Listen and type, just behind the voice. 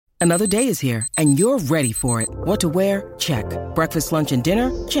Another day is here, and you're ready for it. What to wear? Check. Breakfast, lunch, and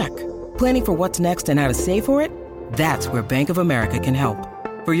dinner? Check. Planning for what's next and how to save for it? That's where Bank of America can help.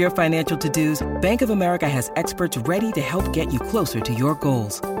 For your financial to-dos, Bank of America has experts ready to help get you closer to your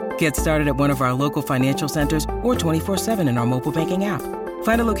goals. Get started at one of our local financial centers or 24/7 in our mobile banking app.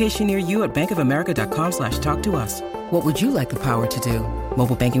 Find a location near you at bankofamerica.com/talktous. What would you like the power to do?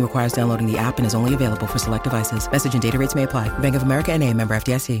 Mobile banking requires downloading the app and is only available for select devices. Message and data rates may apply. Bank of America N.A., member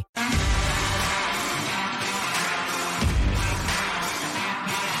FDIC.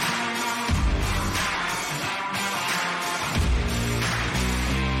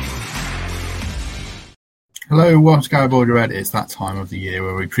 Hello, welcome to Go Border Red. It's that time of the year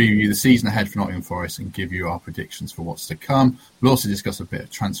where we preview the season ahead for Nottingham Forest and give you our predictions for what's to come. We'll also discuss a bit of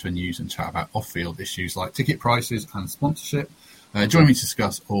transfer news and chat about off-field issues like ticket prices and sponsorship. Joining me to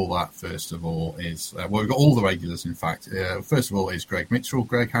discuss all that, first of all, is... we've got all the regulars, in fact. First of all is Greg Mitchell.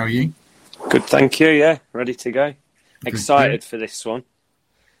 Greg, how are you? Good, thank you. Yeah, ready to go. Excited for this one.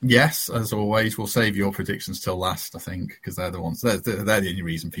 Yes, as always. We'll save your predictions till last, I think, because they're the ones. They're the only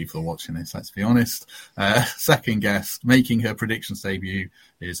reason people are watching this, let's be honest. Second guest, making her predictions debut,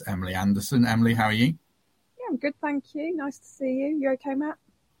 is Emily Anderson. Emily, how are you? Yeah, I'm good, thank you. Nice to see you. You okay, Matt?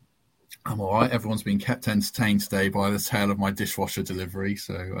 I'm all right. Everyone's been kept entertained today by the tale of my dishwasher delivery.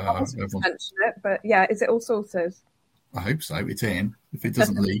 So I was going to mention it, but yeah, is it all sorted? I hope so. It's in. If it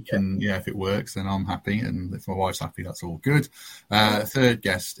doesn't leak and if it works, then I'm happy. And if my wife's happy, that's all good. Third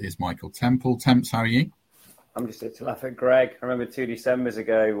guest is Michael Temple. Temps, how are you? I'm just here to laugh at Greg. I remember 2 Decembers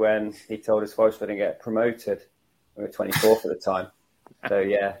ago when he told us Forest were going to get promoted. We were 24th at the time. So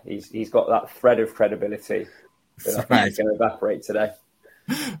yeah, he's got that thread of credibility. But I think it's going to evaporate today.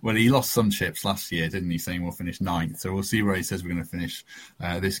 Well, he lost some chips last year, didn't he, saying we'll finish 9th. So we'll see where he says we're going to finish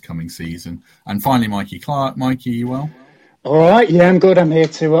this coming season. And finally, Mikey Clark. Mikey, you well? All right, yeah, I'm good. I'm here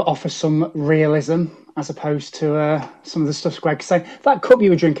to offer some realism as opposed to some of the stuff Greg saying. That cup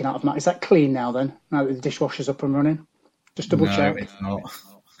you were drinking out of, Matt, is that clean now then? Now that the dishwasher's up and running? Just double check. No, it's not.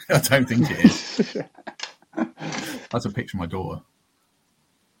 I don't think it is. That's a picture of my daughter.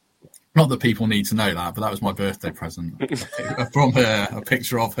 Not that people need to know that, but that was my birthday present from her, a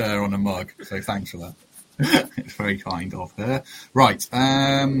picture of her on a mug. So thanks for that. It's very kind of her. Right.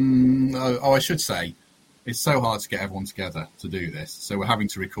 I should say, it's so hard to get everyone together to do this. So we're having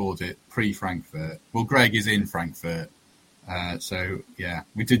to record it pre-Frankfurt. Well, Greg is in Frankfurt. So, yeah,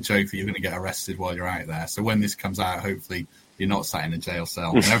 we did joke that you're going to get arrested while you're out there. So when this comes out, hopefully you're not sat in a jail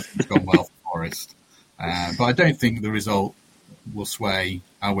cell. And everything's gone well for Forest. But I don't think the result will sway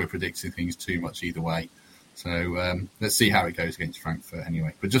how we're predicting things too much either way. So let's see how it goes against Frankfurt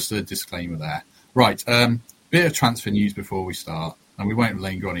anyway. But just a disclaimer there. Right, bit of transfer news before we start. And we won't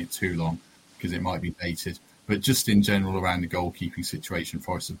linger on it too long because it might be dated. But just in general around the goalkeeping situation,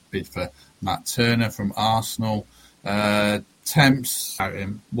 Forest have bid for Matt Turner from Arsenal. Temps,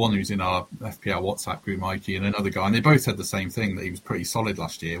 one who's in our FPL WhatsApp group, Mikey, and another guy. And they both said the same thing, that he was pretty solid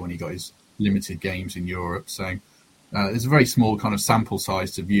last year when he got his limited games in Europe. So there's a very small kind of sample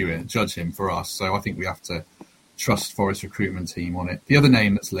size to view it, judge him for us. So I think we have to trust Forest recruitment team on it. The other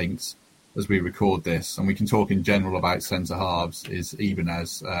name that's linked as we record this, and we can talk in general about centre halves, is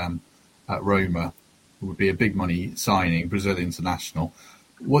Ibanez at Roma. It would be a big money signing, Brazil international.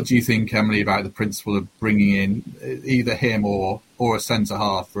 What do you think, Emily, about the principle of bringing in either him or a centre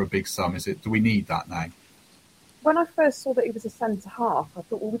half for a big sum? Do we need that now? When I first saw that he was a centre half, I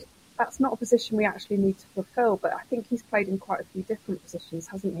thought, well, that's not a position we actually need to fulfil. But I think he's played in quite a few different positions,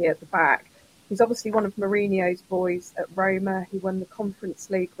 hasn't he, at the back? He's obviously one of Mourinho's boys at Roma. He won the Conference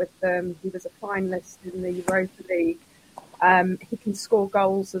League with them. He was a finalist in the Europa League. He can score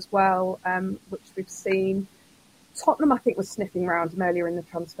goals as well, which we've seen. Tottenham, I think, was sniffing around him earlier in the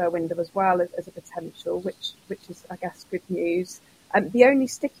transfer window as well as a potential, which is, I guess, good news. The only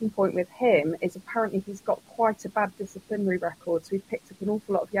sticking point with him is apparently he's got quite a bad disciplinary record. So he picked up an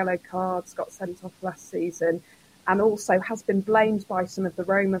awful lot of yellow cards, got sent off last season, and also has been blamed by some of the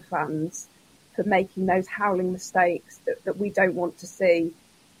Roma fans for making those howling mistakes that we don't want to see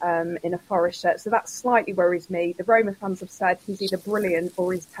in a Forest shirt. So that slightly worries me. The Roma fans have said he's either brilliant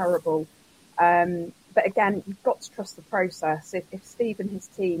or he's terrible. But again, you've got to trust the process. If Steve and his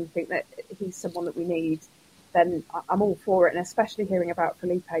team think that he's someone that we need, then I'm all for it. And especially hearing about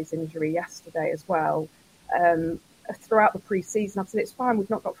Felipe's injury yesterday as well. Throughout the pre-season, I've said, it's fine, we've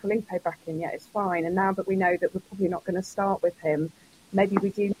not got Felipe back in yet, it's fine. And now that we know that we're probably not going to start with him, maybe we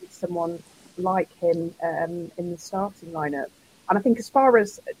do need someone like him in the starting lineup. And I think as far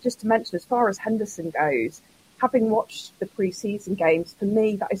as Henderson goes, having watched the pre-season games, for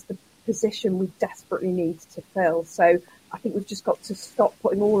me, that is the position we desperately need to fill. So I think we've just got to stop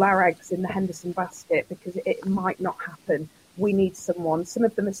putting all our eggs in the Henderson basket, because it might not happen. We need someone. Some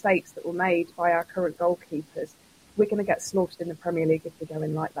of the mistakes that were made by our current goalkeepers, we're going to get slaughtered in the Premier League if we go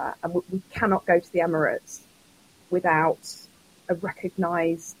in like that. And we cannot go to the Emirates without a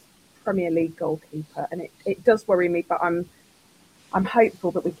recognised Premier League goalkeeper. And it does worry me, but I'm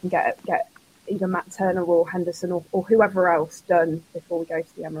hopeful that we can get either Matt Turner or Henderson or whoever else done before we go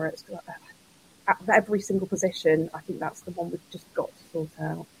to the Emirates. At every single position, I think that's the one we've just got to sort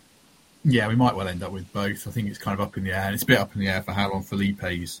out. Yeah, we might well end up with both. I think it's kind of up in the air, and it's a bit up in the air for how long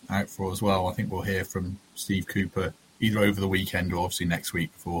Felipe's out for as well. I think we'll hear from Steve Cooper either over the weekend or obviously next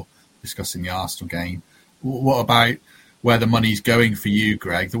week before discussing the Arsenal game. What about where the money's going for you,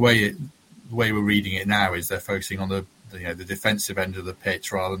 Greg? The way we're reading it now is they're focusing on the defensive end of the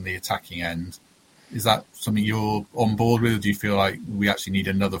pitch rather than the attacking end. Is that something you're on board with, or do you feel like we actually need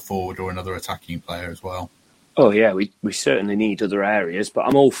another forward or another attacking player as well? Oh, yeah, we certainly need other areas, but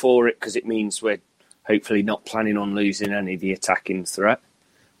I'm all for it because it means we're hopefully not planning on losing any of the attacking threat,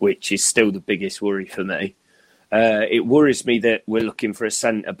 which is still the biggest worry for me. It worries me that we're looking for a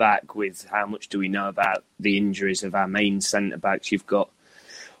centre-back with how much do we know about the injuries of our main centre-backs. You've got,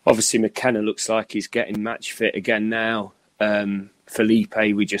 obviously, McKenna looks like he's getting match fit again now. Felipe,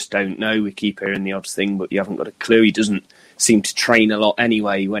 we just don't know. We keep hearing the odd thing, but you haven't got a clue. He doesn't seem to train a lot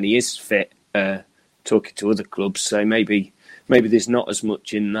anyway when he is fit, talking to other clubs. So maybe there's not as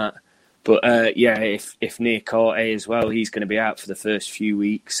much in that. But if Nick Carte as well, he's going to be out for the first few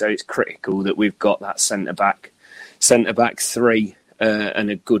weeks. So it's critical that we've got that centre-back three and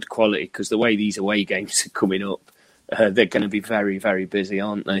a good quality, because the way these away games are coming up, they're going to be very, very busy,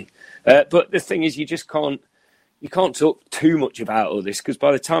 aren't they? But the thing is, you can't talk too much about all this, because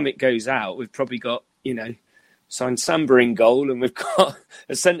by the time it goes out, we've probably got, signed Samba in goal, and we've got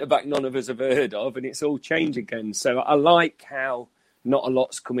a centre-back none of us have heard of, and it's all changed again. So I like how not a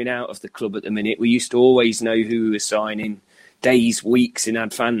lot's coming out of the club at the minute. We used to always know who we were signing days, weeks in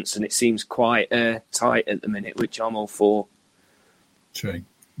advance, and it seems quite tight at the minute, which I'm all for. True.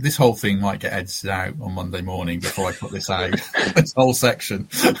 This whole thing might get edited out on Monday morning before I put this out, this whole section.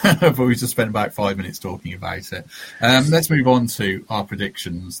 But we just spent about 5 minutes talking about it. Let's move on to our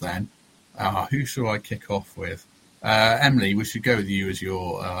predictions then. Who shall I kick off with? Emily, we should go with you as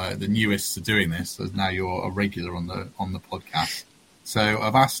you're the newest to doing this, as now you're a regular on the podcast. So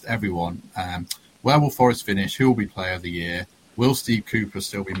I've asked everyone, where will Forest finish? Who will be player of the year? Will Steve Cooper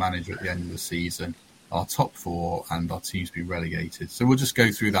still be manager at the end of the season? Our top four and our teams be relegated. So we'll just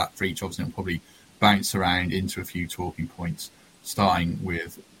go through that for each of us, and it'll probably bounce around into a few talking points, starting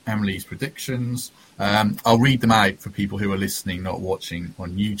with Emily's predictions. I'll read them out for people who are listening, not watching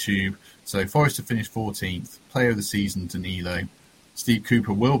on YouTube. So Forest to finish 14th, player of the season, Danilo. Steve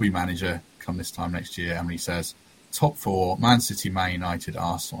Cooper will be manager come this time next year, Emily says. Top four, Man City, Man United,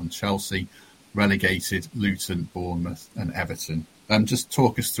 Arsenal and Chelsea. Relegated, Luton, Bournemouth and Everton. Just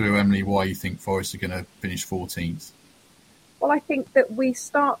talk us through, Emily, why you think Forest are going to finish 14th. Well, I think that we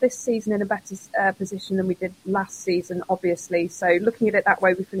start this season in a better position than we did last season, obviously. So looking at it that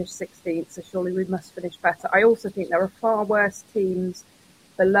way, we finished 16th, so surely we must finish better. I also think there are far worse teams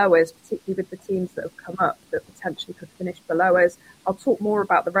below us, particularly with the teams that have come up that potentially could finish below us. I'll talk more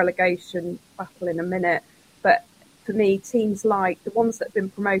about the relegation battle in a minute, but for me, teams like the ones that have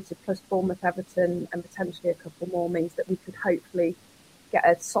been promoted, plus Bournemouth, Everton, and potentially a couple more, means that we could hopefully get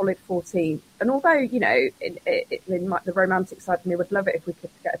a solid 14th. And although, the romantic side of me would love it if we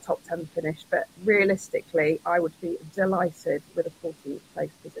could get a top 10 finish, but realistically, I would be delighted with a 14th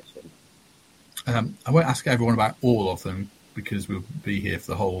place position. I won't ask everyone about all of them because we'll be here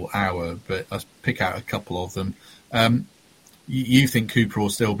for the whole hour, but I'll pick out a couple of them. You think Cooper will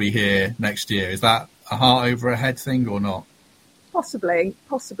still be here next year? Is that a heart over a head thing or not? Possibly.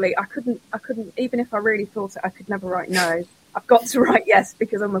 I couldn't, even if I really thought it, I could never write no. I've got to write yes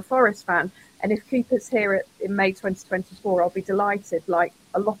because I'm a Forest fan. And if Cooper's here in May 2024, I'll be delighted, like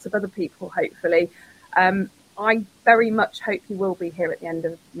a lot of other people, hopefully. I very much hope he will be here at the end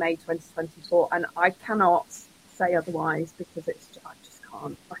of May 2024. And I cannot say otherwise because I just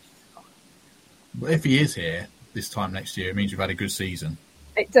can't. But if he is here this time next year, it means we've had a good season.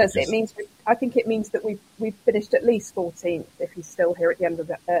 It does. It means I think it means that we've finished at least 14th if he's still here at the end of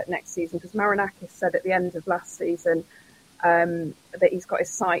the next season. Because Marinakis said at the end of last season that he's got his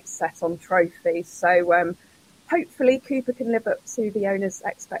sights set on trophies. So hopefully Cooper can live up to the owner's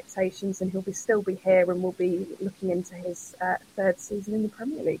expectations, and he'll still be here, and we'll be looking into his third season in the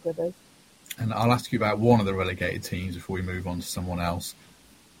Premier League with us. And I'll ask you about one of the relegated teams before we move on to someone else.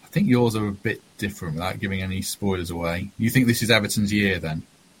 I think yours are a bit different without giving any spoilers away. You think this is Everton's year then?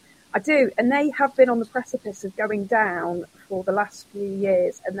 I do, and they have been on the precipice of going down for the last few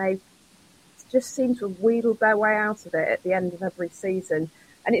years, and they've just seemed to have wheedled their way out of it at the end of every season.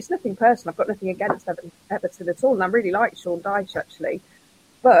 And it's nothing personal. I've got nothing against Everton at all, and I really like Sean Dyche, actually.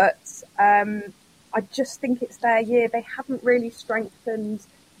 But I just think it's their year. They haven't really strengthened.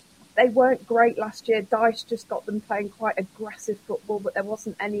 They weren't great last year. Dyche just got them playing quite aggressive football, but there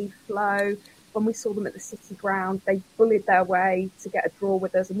wasn't any flow. When we saw them at the City ground, they bullied their way to get a draw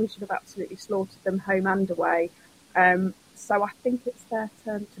with us, and we should have absolutely slaughtered them home and away. So I think it's their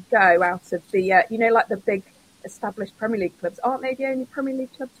turn to go out of the, like the big established Premier League clubs. Aren't they the only Premier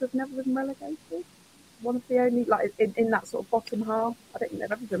League clubs who have never been relegated? One of the only, like in that sort of bottom half. I don't think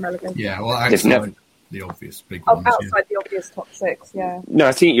they've ever been relegated. Yeah, well, outside the obvious big ones. Outside the obvious top six, yeah. No,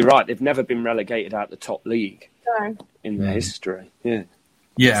 I think you're right. They've never been relegated out the top league in their history. Yeah.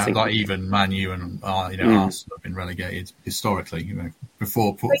 Yeah, like even Man U and Arsenal have been relegated historically.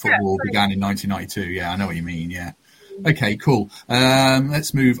 Before football began in 1992. Yeah, I know what you mean. Yeah. Okay, cool.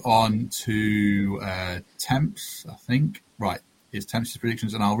 Let's move on to Temps. I think it's Temps'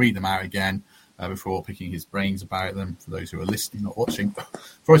 predictions, and I'll read them out again before picking his brains about them. For those who are listening, not watching,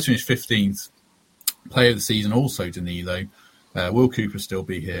 Forest finished 15th. Player of the season also Danilo. Will Cooper still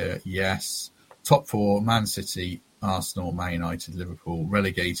be here? Yes. Top 4: Man City, Arsenal, Man United, Liverpool.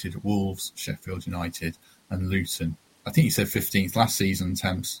 Relegated: Wolves, Sheffield United, and Luton. I think you said 15th last season,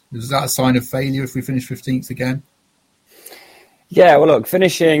 Temps. Is that a sign of failure if we finish 15th again? Yeah, well, look,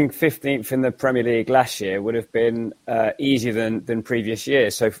 finishing 15th in the Premier League last year would have been easier than previous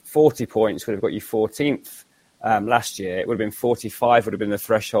years. So 40 points would have got you 14th last year. It would have been 45, would have been the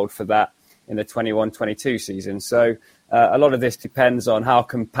threshold for that in the 21-22 season. So a lot of this depends on how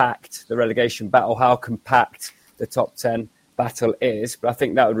compact the relegation battle, how compact the top 10 battle is. But I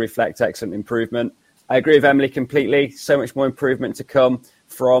think that would reflect excellent improvement. I agree with Emily completely. So much more improvement to come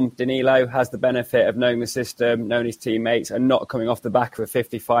from Danilo. Has the benefit of knowing the system, knowing his teammates, and not coming off the back of a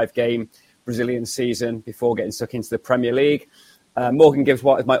 55-game Brazilian season before getting stuck into the Premier League. Morgan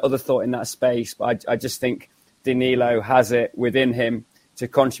Gibbs-White is my other thought in that space, but I just think Danilo has it within him to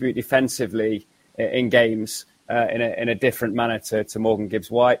contribute defensively in games in a different manner to Morgan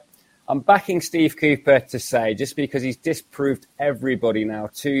Gibbs-White. I'm backing Steve Cooper to say, just because he's disproved everybody now,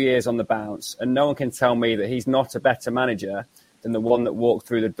 2 years on the bounce, and no one can tell me that he's not a better manager than the one that walked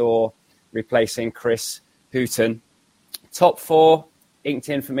through the door, replacing Chris Hughton. Top 4, inked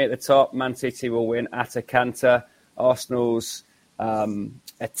in for me at the top. Man City will win at a canter. Arsenal's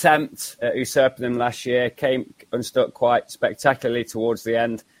attempt at usurping them last year came unstuck quite spectacularly towards the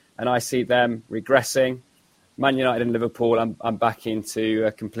end, and I see them regressing. Man United and Liverpool, I'm backing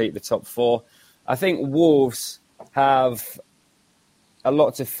to complete the top 4. I think Wolves have a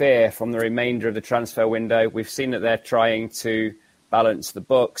lot to fear from the remainder of the transfer window. We've seen that they're trying to balance the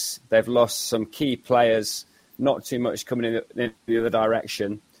books. They've lost some key players, not too much coming in the other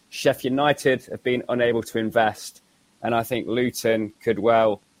direction. Sheffield United have been unable to invest, and I think Luton could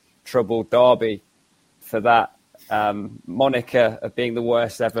well trouble Derby for that moniker of being the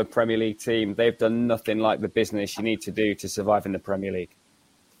worst ever Premier League team. They've done nothing like the business you need to do to survive in the Premier League.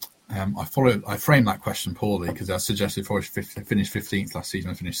 I framed that question poorly because I suggested Forest finished 15th last season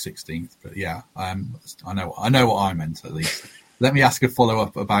and finished 16th. But yeah, I know what I meant at least. Let me ask a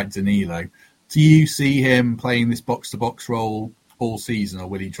follow-up about Danilo. Do you see him playing this box-to-box role all season, or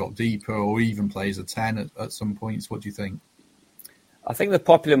will he drop deeper, or even play as a 10 at some points? What do you think? I think the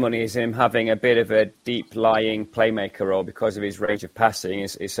popular money is him having a bit of a deep-lying playmaker role because of his range of passing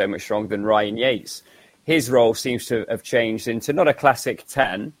is so much stronger than Ryan Yates. His role seems to have changed into not a classic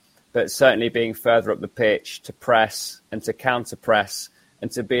 10, but certainly being further up the pitch to press and to counter-press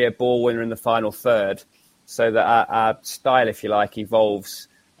and to be a ball winner in the final third, so that our style, if you like, evolves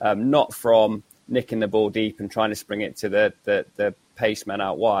not from nicking the ball deep and trying to spring it to the pace man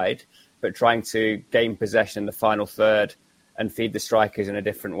out wide, but trying to gain possession in the final third and feed the strikers in a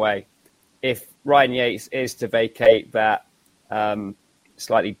different way. If Ryan Yates is to vacate that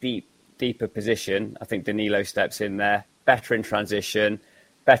slightly deeper position, I think Danilo steps in there, better in transition,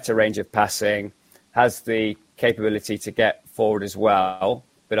 better range of passing, has the capability to get forward as well,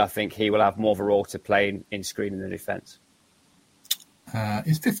 but I think he will have more of a role to play in screening the defence.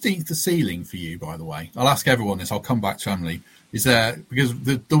 Is 15th the ceiling for you, by the way? I'll ask everyone this. I'll come back to Emily. Is there, because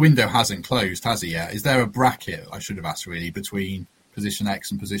the window hasn't closed, has it yet? Is there a bracket, I should have asked really, between position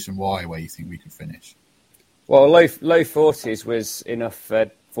X and position Y where you think we could finish? Well, low 40s was enough for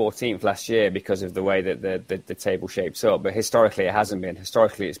 14th last year because of the way that the table shapes up. But historically, it hasn't been.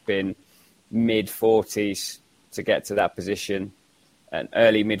 Historically, it's been mid-40s to get to that position and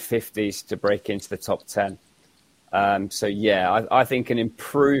early mid-50s to break into the top 10. So, yeah, I think an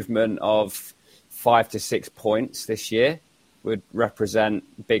improvement of 5 to 6 points this year would represent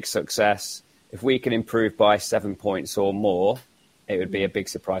big success. If we can improve by 7 points or more, it would be a big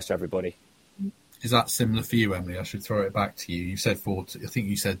surprise to everybody. Is that similar for you, Emily? I should throw it back to you. You said 14. I think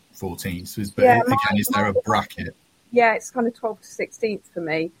you said 14th. But Yeah, again, is there a bracket? Yeah, it's kind of 12th to 16th for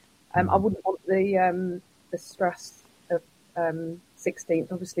me. I wouldn't want the stress of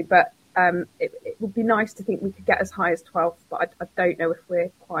 16th, obviously, but it would be nice to think we could get as high as 12th, but I don't know if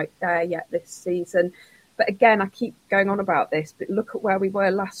we're quite there yet this season. But again, I keep going on about this, but look at where we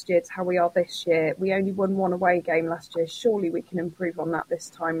were last year to how we are this year. We only won one away game last year. Surely we can improve on that this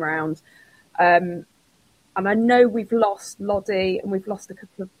time round. And I know we've lost Loddy and we've lost a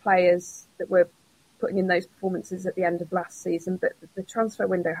couple of players that were putting in those performances at the end of last season, but the transfer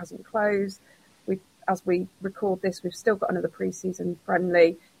window hasn't closed. As we record this, we've still got another pre-season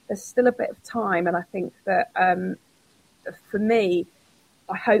friendly. There's still a bit of time, and I think that for me,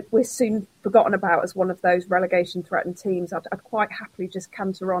 I hope we're soon forgotten about as one of those relegation-threatened teams. I'd quite happily just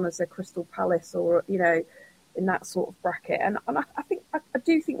canter on as a Crystal Palace or, in that sort of bracket. And I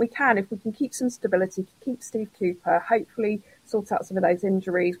do think we can, if we can keep some stability, keep Steve Cooper, hopefully sort out some of those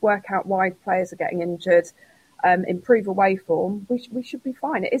injuries, work out why players are getting injured, improve away form, we should be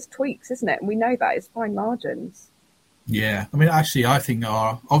fine. It is tweaks, isn't it? And we know that it's fine margins. Yeah, I mean, actually, I think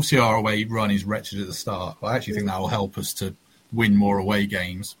our away run is wretched at the start. But I actually think that will help us to win more away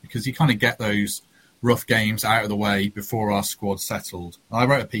games because you kind of get those rough games out of the way before our squad settled. I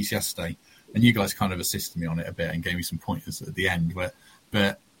wrote a piece yesterday, and you guys kind of assisted me on it a bit and gave me some pointers at the end.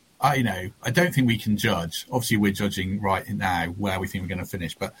 But I don't think we can judge. Obviously, we're judging right now where we think we're going to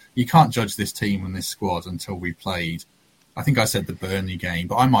finish, but you can't judge this team and this squad until we played. I think I said the Burnley game,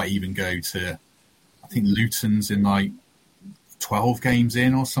 but I might even go to, I think Luton's in like 12 games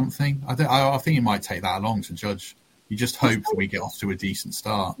in or something. I think it might take that long to judge. You just hope that we get off to a decent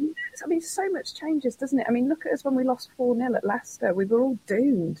start. I mean, so much changes, doesn't it? I mean, look at us when we lost 4-0 at Leicester. We were all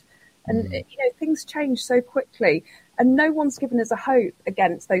doomed. And, things change so quickly. And no one's given us a hope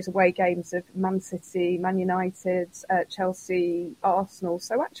against those away games of Man City, Man United, Chelsea, Arsenal.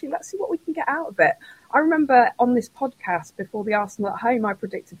 So actually, let's see what we can get out of it. I remember on this podcast before the Arsenal at home, I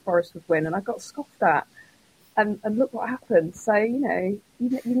predicted Forest would win and I got scoffed at. And look what happened. So, you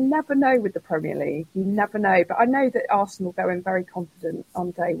never know with the Premier League. You never know. But I know that Arsenal go in very confident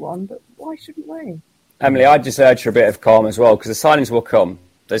on day one. But why shouldn't we? Emily, I just urge for a bit of calm as well, because the signings will come.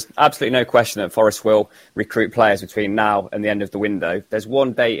 There's absolutely no question that Forest will recruit players between now and the end of the window. There's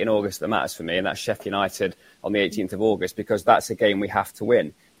one date in August that matters for me, and that's Sheffield United on the 18th of August, because that's a game we have to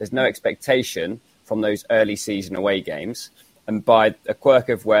win. There's no expectation from those early season away games. And by a quirk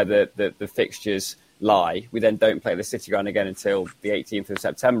of where the fixtures lie, we then don't play the City Ground again until the 18th of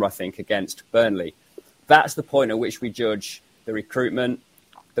September, I think, against Burnley. That's the point at which we judge the recruitment,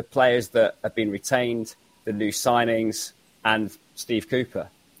 the players that have been retained, the new signings, and Steve Cooper.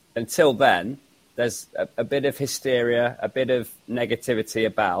 Until then, there's a bit of hysteria, a bit of negativity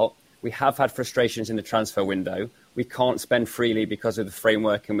about. We have had frustrations in the transfer window. We can't spend freely because of the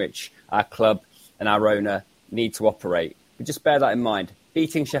framework in which our club and our owner need to operate. But just bear that in mind.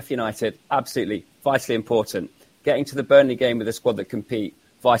 Beating Sheffield United, absolutely, vitally important. Getting to the Burnley game with a squad that compete,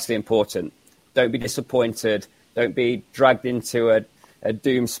 vitally important. Don't be disappointed. Don't be dragged into a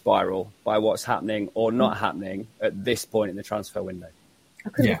doom spiral by what's happening or not happening at this point in the transfer window. I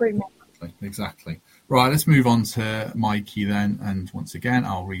couldn't agree more. Exactly. Right, let's move on to Mikey then. And once again,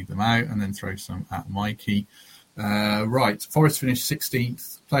 I'll read them out and then throw some at Mikey. Right, Forest finished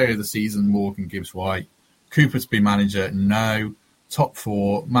 16th. Player of the season, Morgan Gibbs-White. Cooper to be manager, no. Top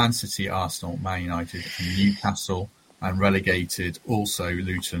four, Man City, Arsenal, Man United and Newcastle. And relegated also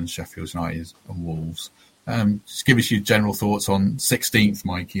Luton, Sheffield United and Wolves. Just give us your general thoughts on 16th,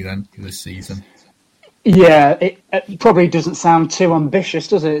 Mikey, then, for this season. Yeah, it probably doesn't sound too ambitious,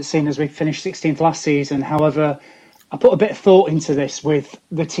 does it, seeing as we finished 16th last season. However, I put a bit of thought into this with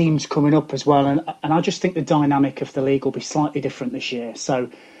the teams coming up as well, and I just think the dynamic of the league will be slightly different this year. So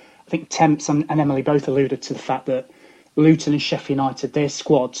I think Temps and Emily both alluded to the fact that Luton and Sheffield United, their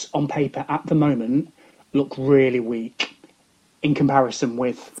squads on paper at the moment look really weak in comparison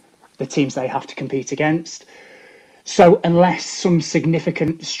with the teams they have to compete against. So unless some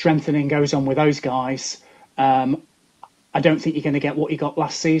significant strengthening goes on with those guys, I don't think you're going to get what you got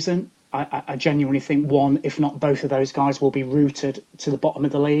last season. I genuinely think one, if not both of those guys will be rooted to the bottom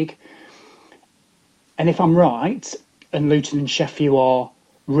of the league. And if I'm right, and Luton and Sheffield are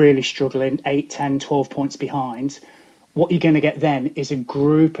really struggling, 8, 10, 12 points behind, what you're going to get then is a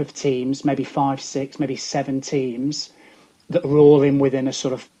group of teams, maybe 5, 6, maybe 7 teams, that are all in within a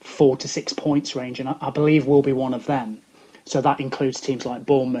sort of 4 to 6 points range, and I believe we'll be one of them. So that includes teams like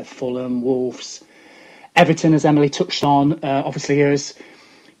Bournemouth, Fulham, Wolves, Everton, as Emily touched on, obviously us.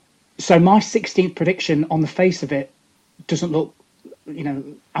 So my 16th prediction, on the face of it, doesn't look,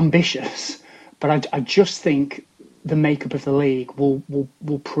 ambitious, but I just think the makeup of the league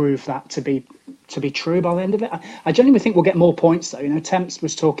will prove that to be true by the end of it. I genuinely think we'll get more points though. Temps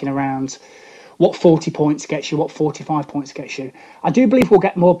was talking around what 40 points gets you, what 45 points gets you. I do believe we'll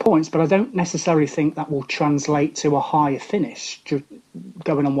get more points, but I don't necessarily think that will translate to a higher finish,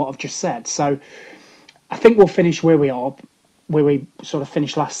 going on what I've just said. So I think we'll finish where we are, where we sort of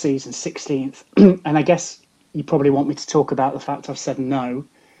finished last season, 16th. And I guess you probably want me to talk about the fact I've said no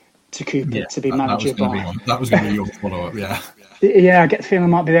to Cooper to be manager. That was going to be your follow-up, yeah. Yeah, I get the feeling I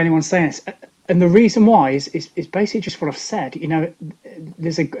might be the only one saying this. And the reason why is basically just what I've said.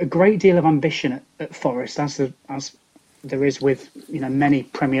 There's a great deal of ambition at Forest, as there is with many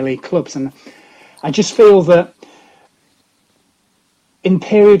Premier League clubs, and I just feel that in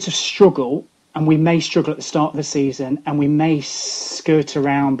periods of struggle, and we may struggle at the start of the season, and we may skirt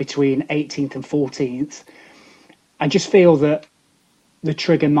around between 18th and 14th. I just feel that the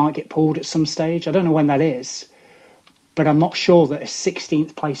trigger might get pulled at some stage. I don't know when that is, but I'm not sure that a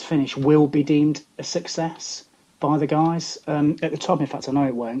 16th place finish will be deemed a success by the guys at the top. In fact, I know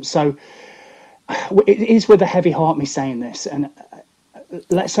it won't. So it is with a heavy heart me saying this, and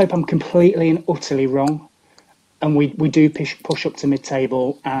let's hope I'm completely and utterly wrong, and we do push up to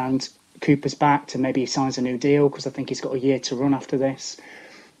mid-table, and Cooper's back to maybe he signs a new deal, because I think he's got a year to run after this.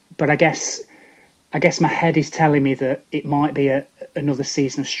 But I guess my head is telling me that it might be another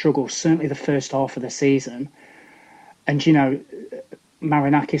season of struggle, certainly the first half of the season. And,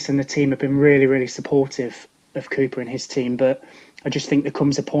 Marinakis and the team have been really, really supportive of Cooper and his team. But I just think there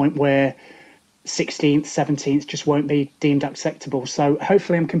comes a point where 16th, 17th just won't be deemed acceptable. So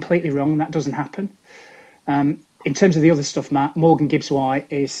hopefully I'm completely wrong. That doesn't happen. In terms of the other stuff, Matt, Morgan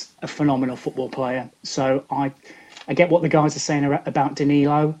Gibbs-White is a phenomenal football player. So I get what the guys are saying about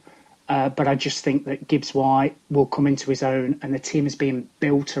Danilo, but I just think that Gibbs-White will come into his own, and the team is being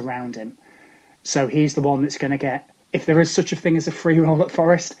built around him. So he's the one that's going to get, if there is such a thing as a free roll at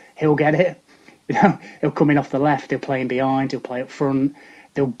Forest, he'll get it. He'll come in off the left, he'll play in behind, he'll play up front.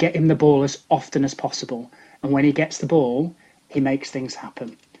 They'll get him the ball as often as possible. And when he gets the ball, he makes things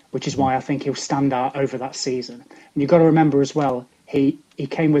happen, which is why I think he'll stand out over that season. And you've got to remember as well, he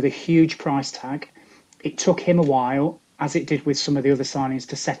came with a huge price tag. It took him a while, as it did with some of the other signings,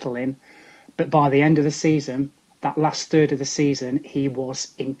 to settle in. But by the end of the season, that last third of the season, he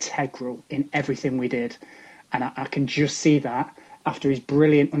was integral in everything we did. And I can just see that after his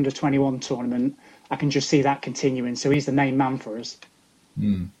brilliant under-21 tournament. I can just see that continuing. So he's the main man for us.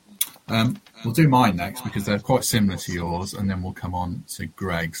 We'll do mine next because they're quite similar to yours, and then we'll come on to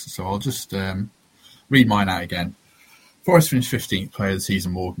Greg's. So I'll just read mine out again. Forest finished 15th player of the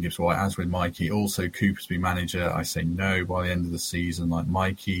season, Morgan Gibbs-White, as with Mikey. Also, Cooper to be manager. I say no by the end of the season, like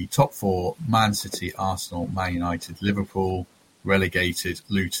Mikey. Top four, Man City, Arsenal, Man United, Liverpool, relegated,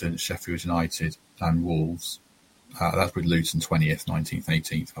 Luton, Sheffield United, and Wolves. That's with Luton 20th, 19th,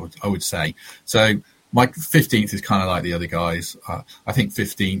 18th, I would say. So my 15th is kind of like the other guys. I think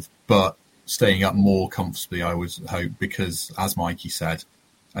 15th, but staying up more comfortably, I would hope, because as Mikey said,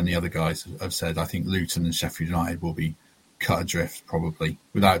 and the other guys have said, I think Luton and Sheffield United will be cut adrift probably,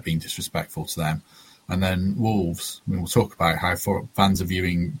 without being disrespectful to them. And then Wolves, we'll talk about how fans are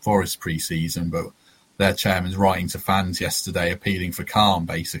viewing Forest pre-season, but their chairman's writing to fans yesterday appealing for calm,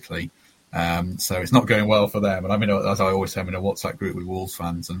 basically. So it's not going well for them. And I mean, as I always say, I'm in a WhatsApp group with Wolves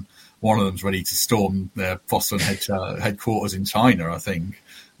fans, and one of them's ready to storm their Boston headquarters in China, I think,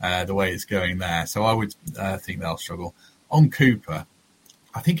 the way it's going there. So I would think they'll struggle. On Cooper,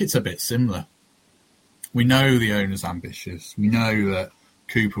 I think it's a bit similar. We know the owner's ambitious. We know that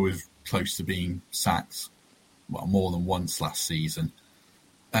Cooper was close to being sacked more than once last season.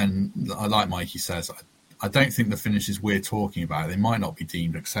 And like Mikey says, I don't think the finishes we're talking about, they might not be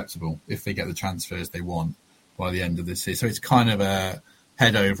deemed acceptable if they get the transfers they want by the end of this year. So it's kind of a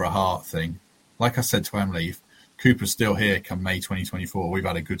head over a heart thing. Like I said to Emily, if Cooper's still here come May 2024, we've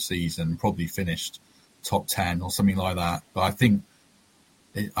had a good season, probably finished top 10 or something like that. But I think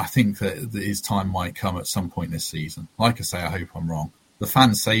that his time might come at some point this season. Like I say, I hope I'm wrong. The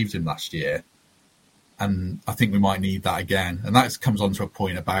fans saved him last year, and I think we might need that again. And that comes on to a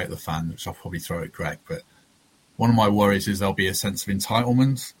point about the fan, which I'll probably throw at Greg. But one of my worries is there'll be a sense of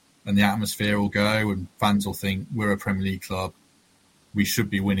entitlement, and the atmosphere will go, and fans will think we're a Premier League club. We should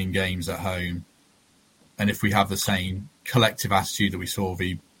be winning games at home. And if we have the same collective attitude that we saw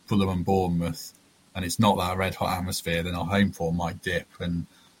via Fulham and Bournemouth, and it's not that red hot atmosphere, then our home form might dip, and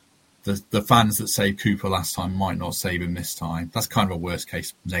the fans that saved Cooper last time might not save him this time. That's kind of a worst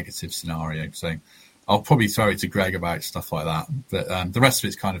case negative scenario. So I'll probably throw it to Greg about stuff like that. But the rest of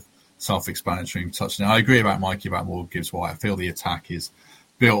it's kind of self-explanatory. Touching. I agree about Mikey about Morgan Gibbs-White. I feel the attack is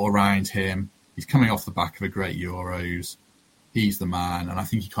built around him. He's coming off the back of a great Euros. He's the man, and I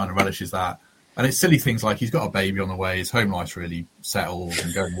think he kind of relishes that. And it's silly things like he's got a baby on the way, his home life's really settled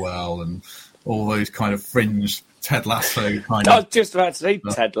and going well, and all those kind of fringe Ted Lasso kind of... I was just about to say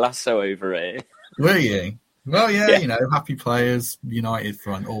Ted Lasso over here. Were you? Well, yeah, you know, happy players, United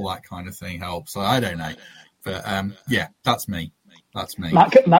front, all that kind of thing helps. So I don't know. But, yeah, that's me. That's me.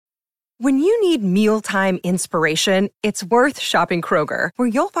 When you need mealtime inspiration, it's worth shopping Kroger, where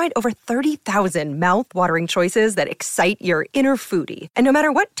you'll find over 30,000 mouth-watering choices that excite your inner foodie. And no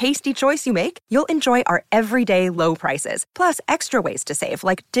matter what tasty choice you make, you'll enjoy our everyday low prices, plus extra ways to save,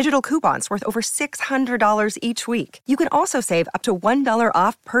 like digital coupons worth over $600 each week. You can also save up to $1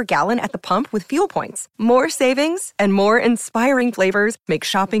 off per gallon at the pump with fuel points. More savings and more inspiring flavors make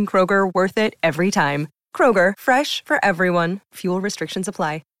shopping Kroger worth it every time. Kroger, fresh for everyone. Fuel restrictions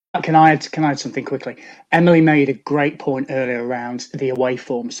apply. Can I add something quickly? Emily made a great point earlier around the away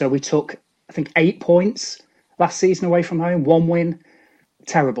form. So we took, I think, 8 points last season away from home, 1 win.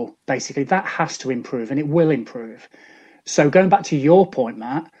 Terrible, basically. That has to improve, and it will improve. So going back to your point,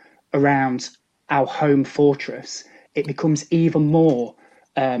 Matt, around our home fortress, it becomes even more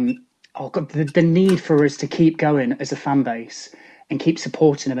the need for us to keep going as a fan base and keep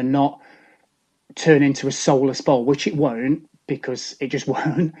supporting them and not turn into a soulless bowl, which it won't, because it just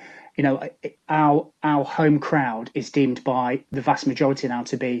won't. You know, our home crowd is deemed by the vast majority now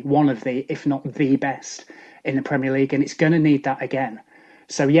to be one of the, if not the best in the Premier League, and it's going to need that again.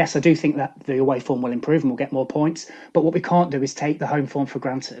 So yes, I do think that the away form will improve and we'll get more points, but what we can't do is take the home form for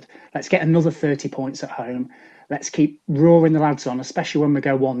granted. Let's get another 30 points at home. Let's keep roaring the lads on, especially when we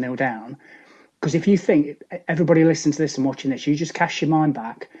go 1-0 down. Because if you think, everybody listening to this and watching this, you just cast your mind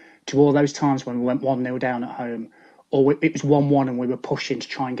back to all those times when we went 1-0 down at home, or it was 1-1 and we were pushing to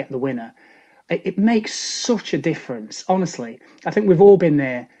try and get the winner. It makes such a difference, honestly. I think we've all been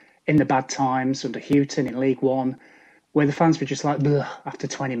there in the bad times under Houghton in League One, where the fans were just like, after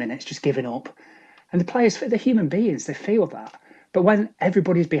 20 minutes, just giving up. And the players, they're human beings, they feel that. But when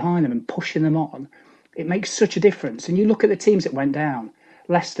everybody's behind them and pushing them on, it makes such a difference. And you look at the teams that went down.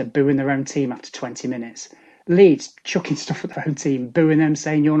 Leicester booing their own team after 20 minutes. Leeds chucking stuff at their own team, booing them,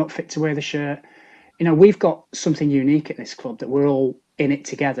 saying you're not fit to wear the shirt. You know, we've got something unique at this club that we're all in it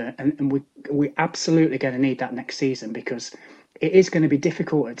together, and we're absolutely going to need that next season, because it is going to be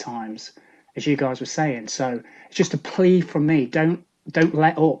difficult at times, as you guys were saying. So it's just a plea from me: don't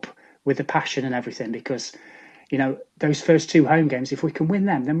let up with the passion and everything, because you know those first 2 home games, if we can win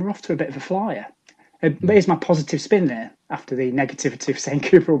them, then we're off to a bit of a flyer. Here's my positive spin there after the negativity of saying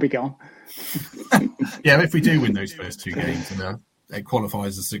Cooper will be gone. Yeah, if we do win those first 2 games, and it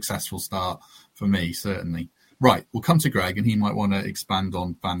qualifies as a successful start for me, certainly. Right, we'll come to Greg, and he might want to expand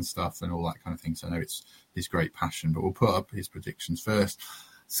on fan stuff and all that kind of thing. So I know it's his great passion, but we'll put up his predictions first.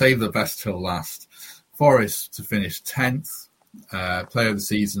 Save the best till last. Forest to finish 10th. Player of the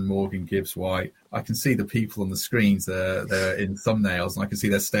season, Morgan Gibbs-White. I can see the people on the screens, they're in thumbnails, and I can see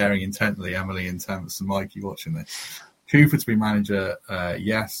they're staring intently, Emily and Temps and Mikey watching this. Cooper to be manager,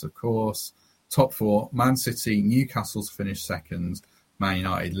 yes, of course. Top 4, Man City, Newcastle to finish 2nd, Man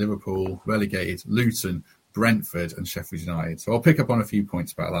United, Liverpool, relegated, Luton, Brentford and Sheffield United. So I'll pick up on a few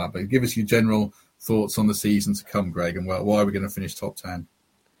points about that, but give us your general thoughts on the season to come, Greg, and why we're going to finish top 10.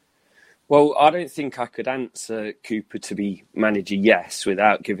 Well, I don't think I could answer Cooper to be manager yes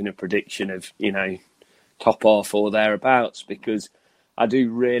without giving a prediction of, you know, top half or thereabouts, because I do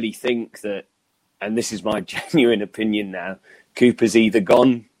really think that, and this is my genuine opinion now, Cooper's either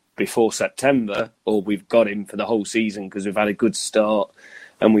gone before September or we've got him for the whole season because we've had a good start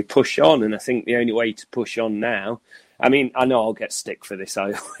and we push on. And I think the only way to push on now, I mean, I know I'll get stick for this,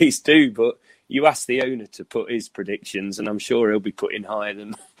 I always do, but you ask the owner to put his predictions and I'm sure he'll be putting higher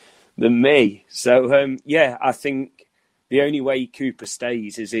than me. So, yeah, I think the only way Cooper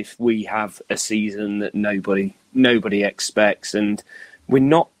stays is if we have a season that nobody expects, and we're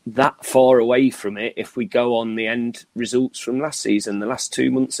not that far away from it if we go on the end results from last season. The last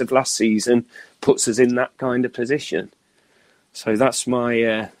 2 months of last season puts us in that kind of position. So that's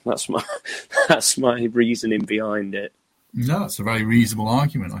my reasoning behind it. No, it's a very reasonable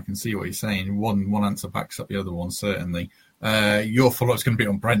argument. I can see what you're saying. One answer backs up the other one, certainly. Your follow-up's going to be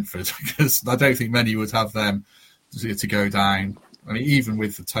on Brentford, because I don't think many would have them to go down. I mean, even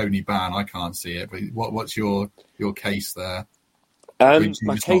with the Tony ban, I can't see it. But what's your case there?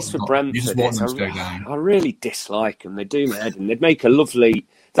 My case for Brentford is I really dislike them. They do my head in. That'd make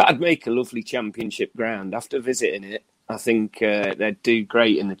a lovely championship ground. After visiting it, I think they'd do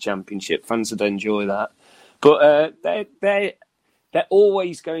great in the championship. Fans would enjoy that. But they're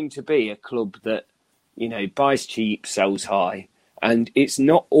always going to be a club that, buys cheap, sells high. And it's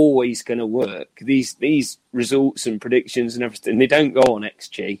not always going to work. These results and predictions and everything, they don't go on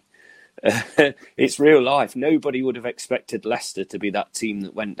XG. It's real life. Nobody would have expected Leicester to be that team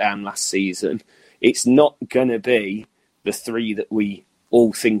that went down last season. It's not going to be the 3 that we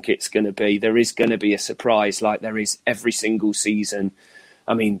all think it's going to be. There is going to be a surprise like there is every single season.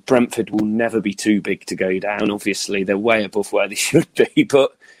 I mean, Brentford will never be too big to go down. Obviously, they're way above where they should be.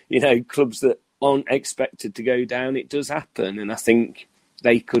 But, clubs that aren't expected to go down, it does happen. And I think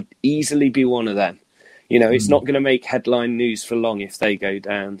they could easily be one of them. It's not going to make headline news for long if they go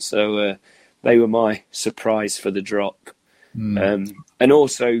down. So they were my surprise for the drop. And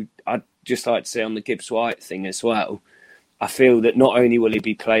also, I'd just like to say on the Gibbs-White thing as well, I feel that not only will he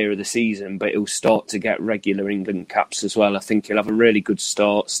be player of the season, but he'll start to get regular England caps as well. I think he'll have a really good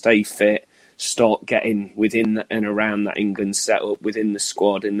start, stay fit, start getting within and around that England setup within the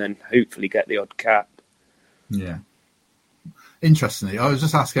squad, and then hopefully get the odd cap. Yeah. Interestingly, I was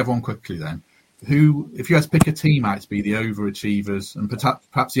just asking everyone quickly then, who, if you had to pick a team out to be the overachievers and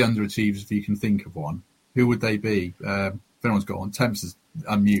perhaps the underachievers, if you can think of one, who would they be? If anyone's got one, Temps is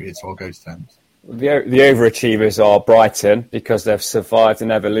unmuted, so I'll go to Temps. The overachievers are Brighton, because they've survived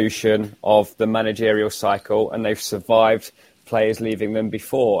an evolution of the managerial cycle and they've survived players leaving them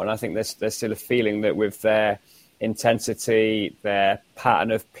before. And I think there's still a feeling that with their intensity, their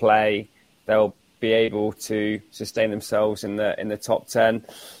pattern of play, they'll be able to sustain themselves in the top 10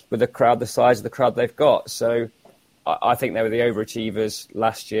 with a crowd the size of the crowd they've got. So I think they were the overachievers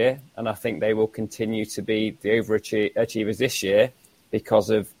last year, and I think they will continue to be the overachievers this year because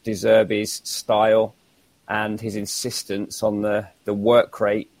of De Zerbi's style and his insistence on the work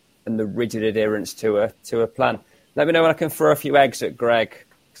rate and the rigid adherence to a plan. Let me know when I can throw a few eggs at Greg,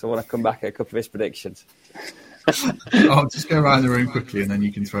 because I want to come back at a couple of his predictions. I'll just go around the room quickly and then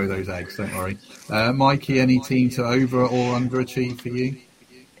you can throw those eggs, don't worry. Mikey, any team to over or underachieve for you?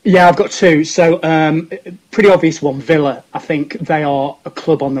 Yeah, I've got 2. So, pretty obvious one, Villa. I think they are a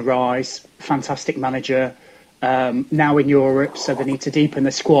club on the rise, fantastic manager, now in Europe, so they need to deepen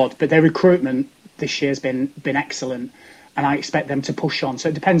the squad. But their recruitment this year has been excellent, and I expect them to push on. So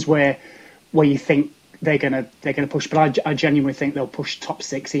it depends where you think they're gonna push. But I genuinely think they'll push top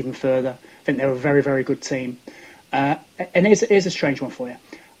 6 even further. I think they're a very, very good team. And here's a strange one for you.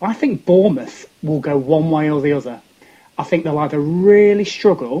 I think Bournemouth will go one way or the other. I think they'll either really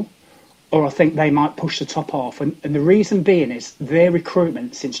struggle or I think they might push the top off. And the reason being is their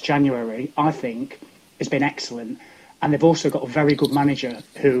recruitment since January, I think, has been excellent. And they've also got a very good manager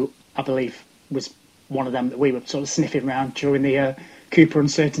who I believe was one of them that we were sort of sniffing around during the Cooper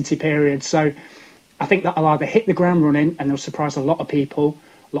uncertainty period. So I think that'll either hit the ground running and they'll surprise a lot of people,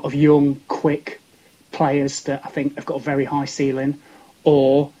 a lot of young, quick players that I think have got a very high ceiling,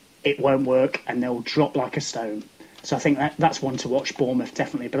 or it won't work and they'll drop like a stone. So I think that's one to watch, Bournemouth,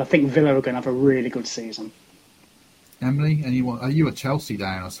 definitely. But I think Villa are going to have a really good season. Emily, anyone? Are you a Chelsea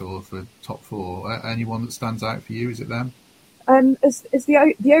down, I saw, for top 4? Anyone that stands out for you? Is it them? As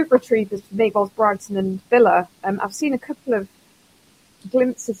the overachievers for me was Brighton and Villa. I've seen a couple of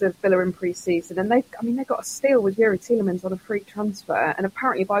glimpses of Villa in pre-season, and they got a steal with Yuri Tielemans on a free transfer, and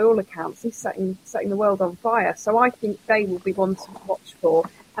apparently by all accounts he's setting the world on fire. So I think they will be one to watch for.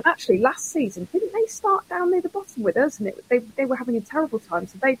 And actually, last season, didn't they start down near the bottom with us? And they were having a terrible time,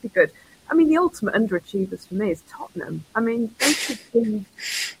 so they'd be good. I mean, the ultimate underachievers for me is Tottenham. I mean, they should be...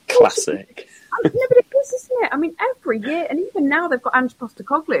 Classic. No, but it is, isn't it? I mean, every year, and even now they've got Ange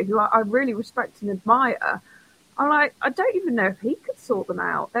Postecoglou, who I really respect and admire. I don't even know if he could sort them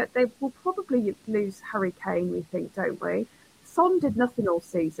out. They will probably lose Harry Kane, we think, don't we? Son did nothing all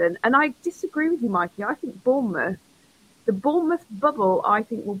season. And I disagree with you, Mikey. I think the Bournemouth bubble, I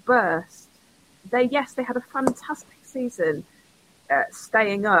think, will burst. They had a fantastic season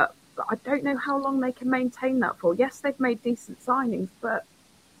staying up, but I don't know how long they can maintain that for. Yes, they've made decent signings, but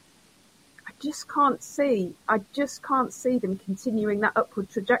I just can't see them continuing that upward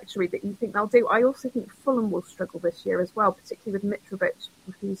trajectory that you think they'll do. I also think Fulham will struggle this year as well, particularly with Mitrovic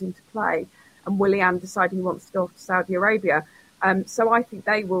refusing to play and Willian deciding he wants to go off to Saudi Arabia. So I think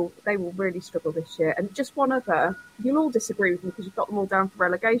they will really struggle this year. And just one other, you'll all disagree with me because you've got them all down for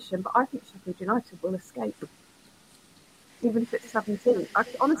relegation, but I think Sheffield United will escape, even if it's 17th.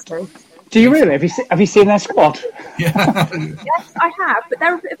 Honestly. Do you really? Have you seen their squad? Yeah. Yes, I have, but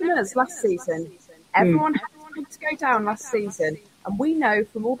they're a bit of a nurse last season. Everyone had to go down last season. And we know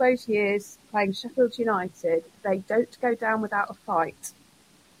from all those years playing Sheffield United, they don't go down without a fight.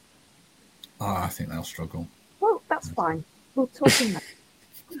 I think they'll struggle. Well, that's fine. We'll talk in that.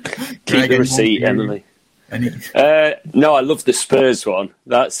 Keep the receipt, Emily. No, I love the Spurs one.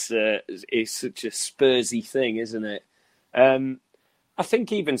 That's it's such a Spursy thing, isn't it? I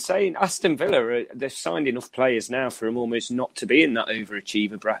think even saying Aston Villa, they've signed enough players now for them almost not to be in that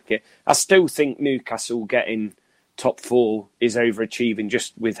overachiever bracket. I still think Newcastle getting top 4 is overachieving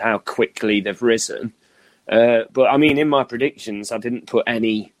just with how quickly they've risen. But I mean, in my predictions, I didn't put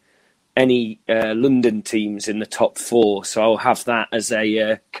any London teams in the top 4, so I'll have that as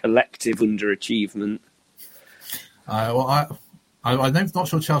a collective underachievement. I'm not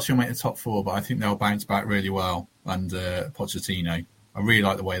sure Chelsea will make the top 4, but I think they'll bounce back really well under Pochettino. I really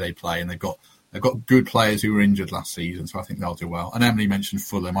like the way they play, and they've got good players who were injured last season, so I think they'll do well. And Emily mentioned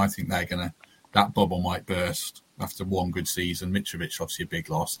Fulham. I think that bubble might burst after one good season. Mitrovic, obviously a big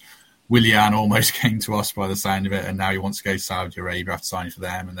loss. Willian almost came to us by the sound of it, and now he wants to go to Saudi Arabia after signing for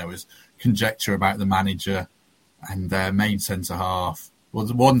them. And there was conjecture about the manager and their main centre half.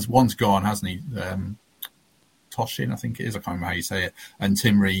 Well, one's gone, hasn't he? Toshin, I think it is. I can't remember how you say it. And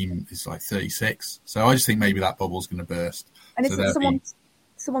Tim Ream is like 36. So I just think maybe that bubble's going to burst. And isn't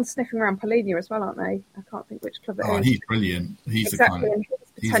someone sniffing around Polina as well, aren't they? I can't think which club it is. And he's brilliant. He's exactly.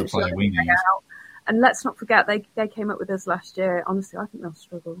 He's the player we need. And let's not forget, they came up with us last year. Honestly, I think they'll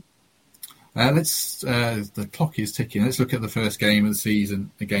struggle. The clock is ticking. Let's look at the first game of the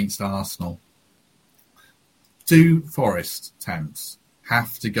season against Arsenal. Do Forest temps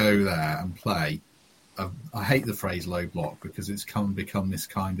have to go there and play? I hate the phrase low block because it's become this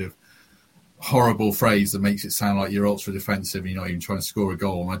kind of horrible phrase that makes it sound like you're ultra defensive and you're not even trying to score a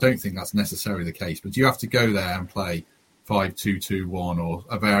goal. And I don't think that's necessarily the case. But do you have to go there and play 5-2-2-1 or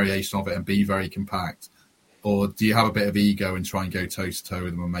a variation of it and be very compact? Or do you have a bit of ego and try and go toe-to-toe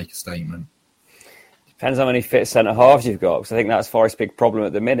with them and make a statement? Depends how many fit centre-halves you've got, because I think that's Forest's big problem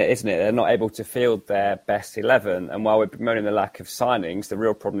at the minute, isn't it? They're not able to field their best 11. And while we're bemoaning the lack of signings, the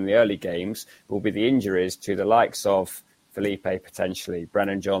real problem in the early games will be the injuries to the likes of Felipe, potentially,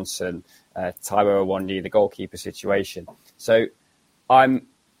 Brennan Johnson, Taiwo Awoniyi, the goalkeeper situation. So I'm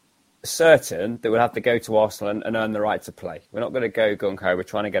certain that we'll have to go to Arsenal and earn the right to play. We're not going to go gung-ho. We're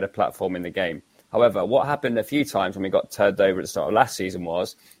trying to get a platform in the game. However, what happened a few times when we got turned over at the start of last season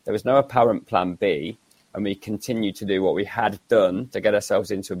was there was no apparent plan B, and we continued to do what we had done to get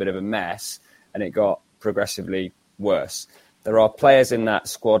ourselves into a bit of a mess, and it got progressively worse. There are players in that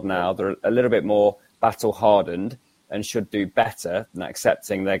squad now that are a little bit more battle-hardened and should do better than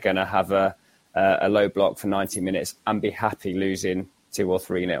accepting they're going to have a low block for 90 minutes and be happy losing 2 or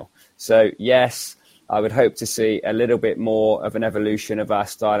 3-0. So, yes, I would hope to see a little bit more of an evolution of our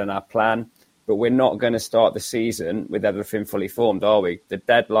style and our plan, but we're not going to start the season with everything fully formed, are we? The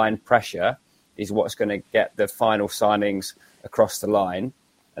deadline pressure is what's going to get the final signings across the line,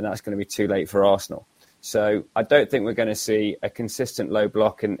 and that's going to be too late for Arsenal. So I don't think we're going to see a consistent low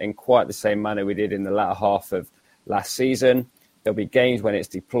block in quite the same manner we did in the latter half of last season. There'll be games when it's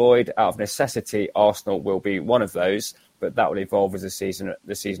deployed. Out of necessity, Arsenal will be one of those, but that will evolve as the season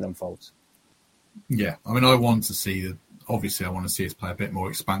unfolds. Yeah, I mean, I want to see obviously I want to see us play a bit more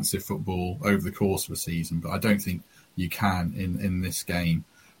expansive football over the course of a season, but I don't think you can in this game.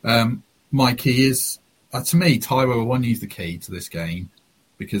 My key is, to me, Taiwo Awoniyi is the key to this game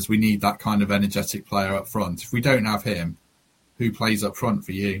because we need that kind of energetic player up front. If we don't have him, who plays up front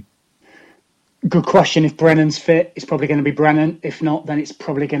for you? Good question. If Brennan's fit, it's probably going to be Brennan. If not, then it's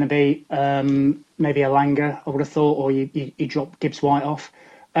probably going to be maybe Elanga, I would have thought, or you drop Gibbs-White off.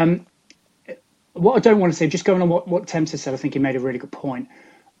 What I don't want to say, just going on what Temps has said, I think he made a really good point.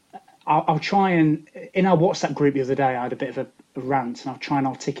 I'll try and, in our WhatsApp group the other day, I had a bit of a rant, and I'll try and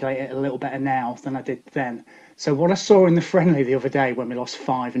articulate it a little better now than I did then. So what I saw in the friendly the other day when we lost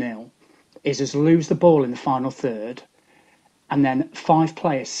 5-0 is us lose the ball in the final third, and then 5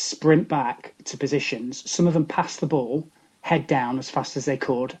 players sprint back to positions. Some of them pass the ball, head down as fast as they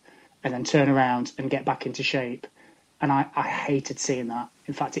could, and then turn around and get back into shape. And I hated seeing that.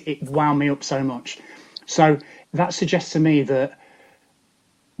 In fact, it wound me up so much. So that suggests to me that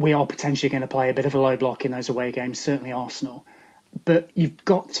we are potentially going to play a bit of a low block in those away games, certainly Arsenal. But you've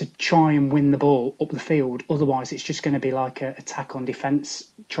got to try and win the ball up the field. Otherwise, it's just going to be like an attack on defence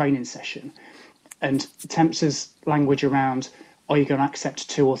training session. And Temps's language around, are you going to accept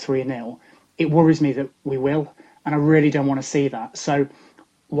 2 or 3-0? It worries me that we will. And I really don't want to see that. So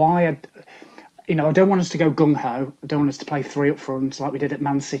I don't want us to go gung-ho. I don't want us to play 3 up front like we did at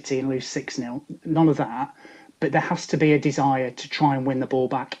Man City and lose 6-0. None of that. But there has to be a desire to try and win the ball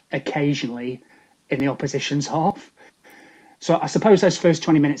back occasionally in the opposition's half. So I suppose those first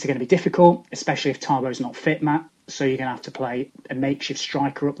 20 minutes are going to be difficult, especially if Taiwo's not fit, Matt. So you're going to have to play a makeshift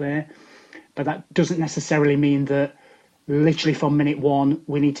striker up there. But that doesn't necessarily mean that literally from minute one,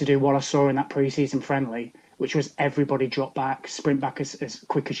 we need to do what I saw in that pre-season friendly, which was everybody drop back, sprint back as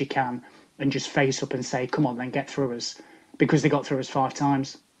quick as you can, and just face up and say, come on, then get through us. Because they got through us 5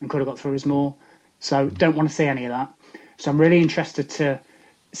 times and could have got through us more. So don't want to see any of that. So I'm really interested to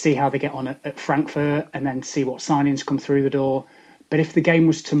see how they get on at Frankfurt and then see what signings come through the door. But if the game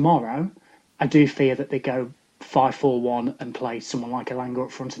was tomorrow, I do fear that they go 5-4-1 and play someone like Elanga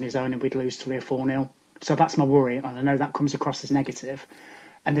up front on his own and we'd lose 3 or 4-0. So that's my worry. And I know that comes across as negative.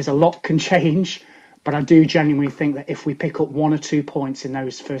 And there's a lot can change, but I do genuinely think that if we pick up 1 or 2 points in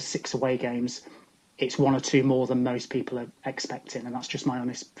those first 6 away games, it's 1 or 2 more than most people are expecting. And that's just my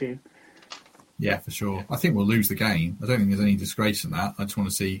honest view. Yeah, for sure. I think we'll lose the game. I don't think there's any disgrace in that. I just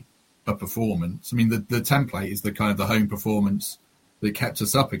want to see a performance. I mean, the template is the kind of the home performance that kept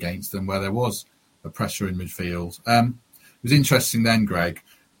us up against them, where there was a pressure in midfield. It was interesting then, Greg.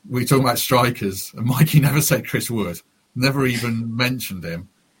 We were talking about strikers, and Mikey never said Chris Wood, never even mentioned him.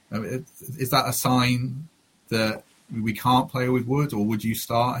 Is that a sign that we can't play with Wood, or would you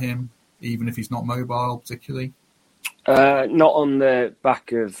start him even if he's not mobile particularly? Not on the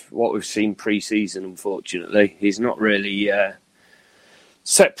back of what we've seen pre-season, unfortunately. He's not really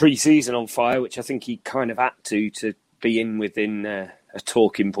set pre-season on fire, which I think he kind of had to be in within a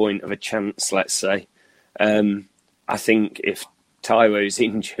talking point of a chance, let's say. I think if Taiwo's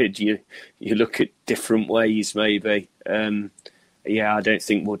injured, you look at different ways, maybe. Yeah, I don't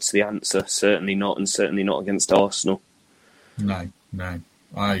think Wood's the answer. Certainly not, and certainly not against Arsenal. No.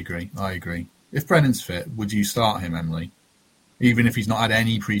 I agree. If Brennan's fit, would you start him, Emily? Even if he's not had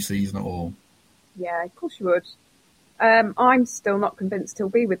any pre-season at all? Yeah, of course you would. I'm still not convinced he'll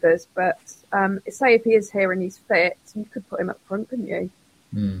be with us, but say if he is here and he's fit, you could put him up front, couldn't you?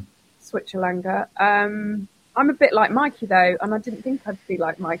 Switch Elanga. I'm a bit like Mikey, though, and I didn't think I'd be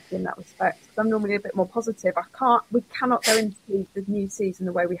like Mikey in that respect, because I'm normally a bit more positive. We cannot go into the new season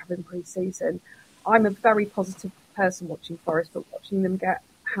the way we have in pre-season. I'm a very positive person watching Forest, but watching them get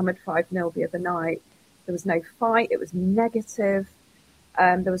hammered 5-0 the other night, there was no fight, it was negative,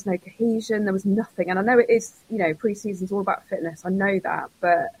 there was no cohesion, there was nothing. And I know it is, pre-season's all about fitness, I know that,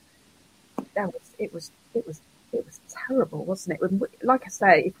 but it was terrible, wasn't it? Like I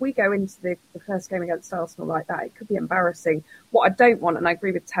say, if we go into the first game against Arsenal like that, it could be embarrassing. What I don't want, and I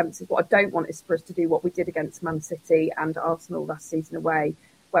agree with Temps, is what I don't want is for us to do what we did against Man City and Arsenal last season away,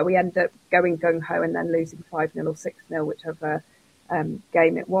 where we end up going gung-ho and then losing 5-0 or 6-0, whichever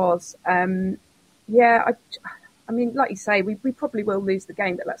game it was. I mean, like you say, we probably will lose the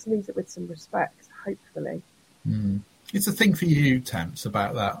game, but let's lose it with some respect, hopefully. It's a thing for you, Temps,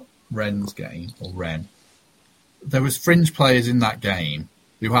 about that Rennes game, or Rennes. There was fringe players in that game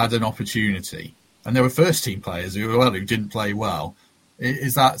who had an opportunity, and there were first-team players who didn't play well.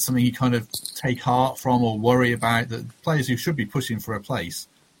 Is that something you kind of take heart from or worry about, that players who should be pushing for a place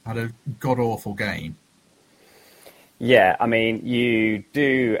had a god-awful game? Yeah, I mean, you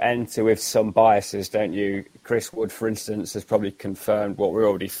do enter with some biases, don't you? Chris Wood, for instance, has probably confirmed what we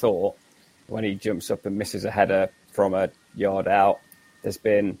already thought when he jumps up and misses a header from a yard out. There's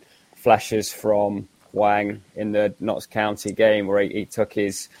been flashes from Wang in the Notts County game where he took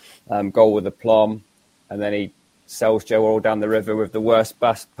his goal with aplomb, and then he sells Joe all down the river with the worst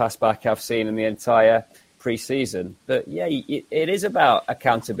pass back I've seen in the entire pre-season. But yeah, it is about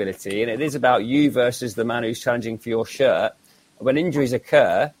accountability, and it is about you versus the man who's challenging for your shirt. When injuries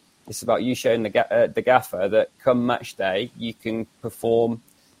occur, it's about you showing the gaffer that come match day you can perform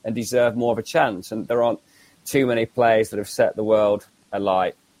and deserve more of a chance. And there aren't too many players that have set the world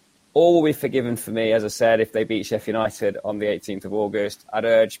alight. All will be forgiven for me, as I said, if they beat Sheffield United on the 18th of August. I'd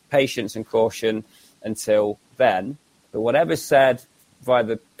urge patience and caution until then. But whatever's said via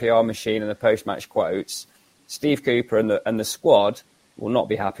the PR machine and the post-match quotes, Steve Cooper and the squad will not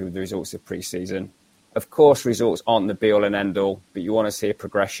be happy with the results of pre-season. Of course, results aren't the be-all and end-all, but you want to see a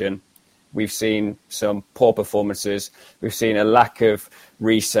progression. We've seen some poor performances. We've seen a lack of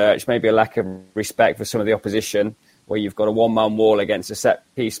research, maybe a lack of respect for some of the opposition, where you've got a one-man wall against a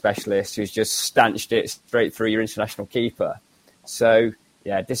set-piece specialist who's just stanched it straight through your international keeper. So,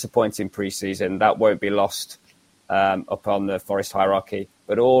 yeah, disappointing pre-season. That won't be lost up on the Forest hierarchy.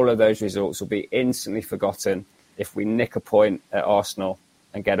 But all of those results will be instantly forgotten if we nick a point at Arsenal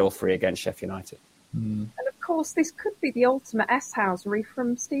and get all 3 against Sheffield United. And of course, this could be the ultimate S-housery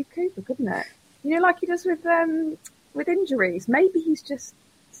from Steve Cooper, couldn't it? Like he does with injuries. Maybe he's just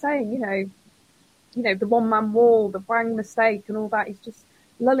saying, the one-man wall, the Wang mistake and all that. He's just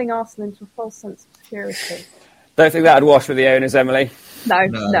lulling Arsenal into a false sense of security. Don't think that'd wash with the owners, Emily. No,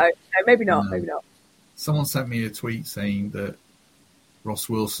 maybe not. No. Maybe not. Someone sent me a tweet saying that Ross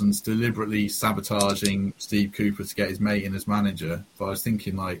Wilson's deliberately sabotaging Steve Cooper to get his mate in as manager. But I was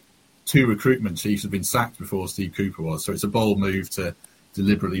thinking, like, 2 recruitment chiefs have been sacked before Steve Cooper was, so it's a bold move to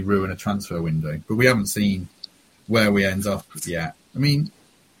deliberately ruin a transfer window. But we haven't seen where we end up yet. I mean,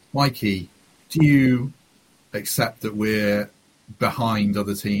 Mikey, do you accept that we're behind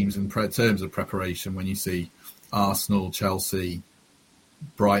other teams in terms of preparation when you see Arsenal, Chelsea,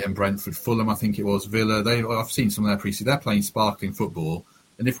 Brighton, Brentford, Fulham, I think it was, Villa? I've seen some of their pre-season. They're playing sparkling football.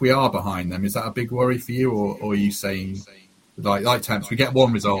 And if we are behind them, is that a big worry for you? Or are you saying, like Temps, we get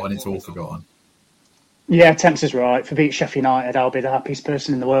one result and it's all forgotten? Yeah, Temps is right. For beat Sheffield United, I'll be the happiest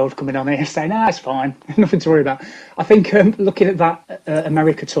person in the world coming on here saying, it's fine. Nothing to worry about. I think looking at that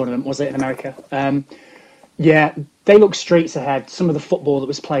America tournament, was it in America? Yeah, they look streets ahead. Some of the football that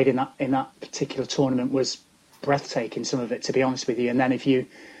was played in that particular tournament was breathtaking, some of it, to be honest with you. And then if you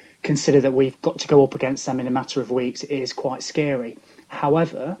consider that we've got to go up against them in a matter of weeks, it is quite scary.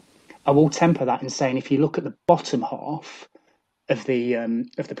 However, I will temper that in saying if you look at the bottom half of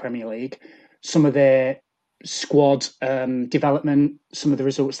the Premier League, some of their squad development, some of the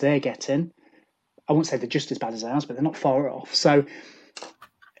results they're getting, I won't say they're just as bad as ours, but they're not far off. So,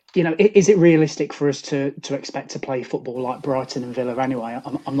 is it realistic for us to expect to play football like Brighton and Villa anyway?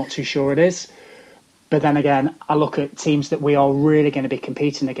 I'm not too sure it is. But then again, I look at teams that we are really going to be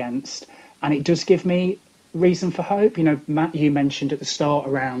competing against, and it does give me reason for hope. Matt, you mentioned at the start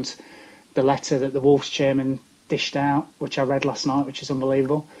around the letter that the Wolves chairman dished out, which I read last night, which is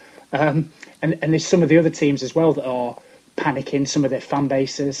unbelievable. And there's some of the other teams as well that are panicking, some of their fan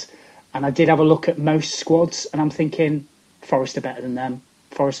bases. And I did have a look at most squads, and I'm thinking Forest are better than them.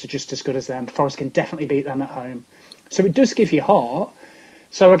 Forest are just as good as them. Forest can definitely beat them at home. So it does give you heart.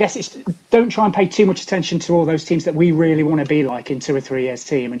 So I guess don't try and pay too much attention to all those teams that we really want to be like in 2 or 3 years'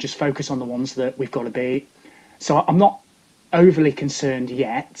 team, and just focus on the ones that we've got to beat. So I'm not overly concerned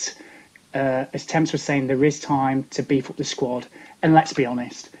yet. As Temps was saying, there is time to beef up the squad. And let's be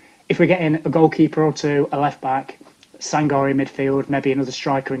honest, if we're getting a goalkeeper or two, a left-back, Sangari midfield, maybe another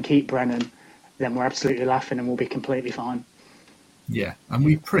striker and keep Brennan, then we're absolutely laughing and we'll be completely fine. Yeah, and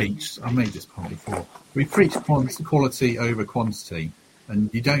we preached, I made this point before, we preach quality over quantity,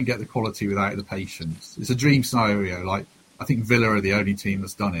 and you don't get the quality without the patience. It's a dream scenario. Like, I think Villa are the only team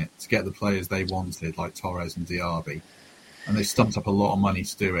that's done it, to get the players they wanted, like Torres and Diaby. And they stumped up a lot of money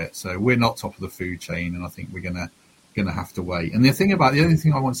to do it. So we're not top of the food chain, and I think we're gonna have to wait. And the only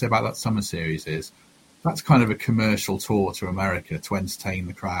thing I want to say about that summer series is that's kind of a commercial tour to America to entertain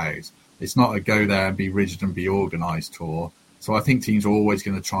the crowds. It's not a go there and be rigid and be organised tour. So I think teams are always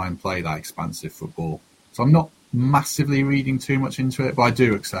going to try and play that expansive football. So I'm not massively reading too much into it, but I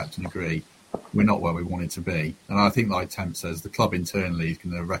do accept and agree we're not where we want it to be. And I think, like Temp says, the club internally is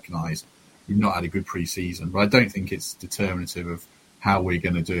going to recognise we've not had a good pre-season, but I don't think it's determinative of how we're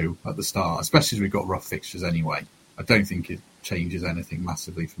going to do at the start, especially as we've got rough fixtures anyway. I don't think it changes anything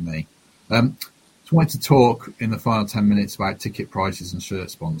massively for me. Just wanted to talk in the final 10 minutes about ticket prices and shirt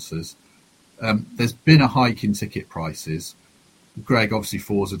sponsors. There's been a hike in ticket prices. Greg, obviously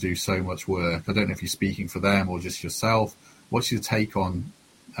Forza do so much work. I don't know if you're speaking for them or just yourself. What's your take on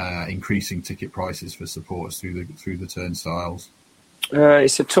increasing ticket prices for supporters through the turnstiles?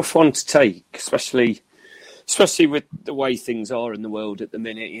 It's a tough one to take, especially with the way things are in the world at the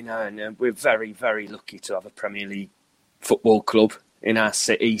minute, and we're very, very lucky to have a Premier League football club in our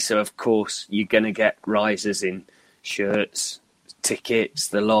city. So, of course, you're going to get rises in shirts, tickets,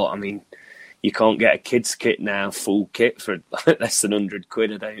 the lot. I mean, you can't get a kids' kit now, full kit, for less than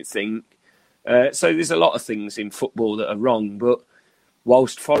 £100, I don't think. So there's a lot of things in football that are wrong, but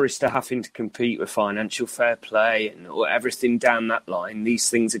whilst Forest are having to compete with financial fair play and everything down that line, these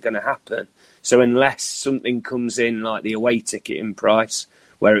things are going to happen. So unless something comes in like the away ticketing price,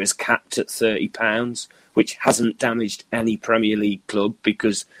 where it was capped at £30, which hasn't damaged any Premier League club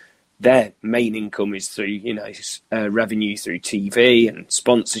because their main income is through, revenue through TV and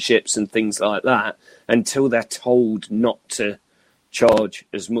sponsorships and things like that, until they're told not to charge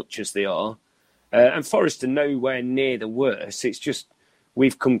as much as they are. And Forest are nowhere near the worst. It's just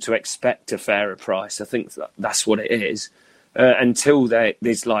we've come to expect a fairer price. I think that's what it is. Until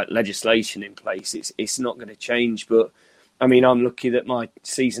there's like legislation in place, it's not going to change. But I mean, I'm lucky that my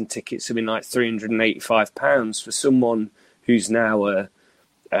season tickets have been like £385 for someone who's now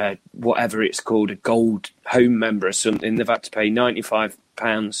whatever it's called, a gold home member or something. They've had to pay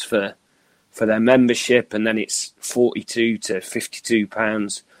 £95 for their membership, and then it's £42 to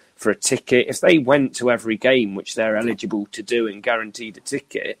 £52 for a ticket. If they went to every game, which they're eligible to do, and guaranteed a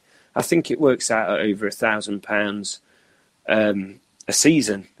ticket, I think it works out at over £1,000 a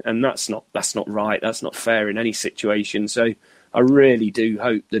season, and that's not right. That's not fair in any situation. So I really do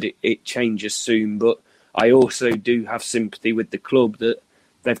hope that it changes soon. But I also do have sympathy with the club that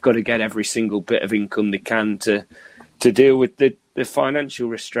they've got to get every single bit of income they can to deal with the financial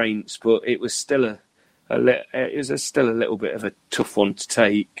restraints. But it was still still a little bit of a tough one to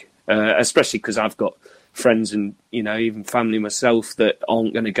take, especially because I've got friends and even family myself that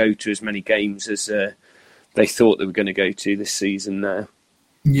aren't going to go to as many games as they thought they were going to go to this season now.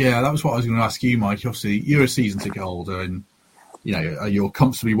 Yeah, that was what I was going to ask you, Mike. Obviously, you're a season ticket holder, and you're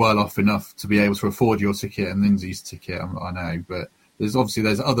comfortably well off enough to be able to afford your ticket and Lindsay's ticket. I know, but there's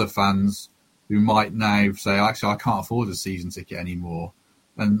other fans who might now say, actually, I can't afford a season ticket anymore,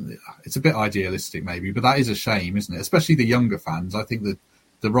 and it's a bit idealistic maybe, but that is a shame, isn't it? Especially the younger fans. I think that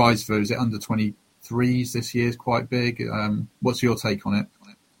the rise for under 23s this year is quite big. What's your take on it?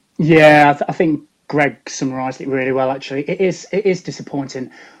 Yeah, I think Greg summarised it really well, actually. It is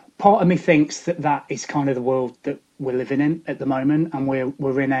disappointing. Part of me thinks that is kind of the world that we're living in at the moment, and we're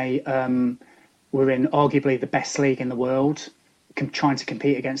in arguably the best league in the world, trying to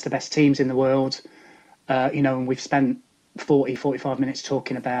compete against the best teams in the world. And we've spent 45 minutes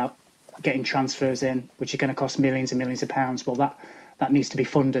talking about getting transfers in, which are going to cost millions and millions of pounds. Well, that needs to be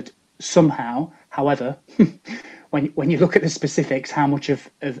funded somehow. However, when you look at the specifics, how much of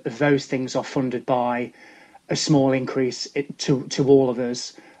those things are funded by a small increase to all of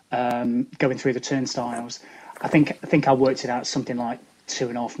us going through the turnstiles, I think I worked it out something like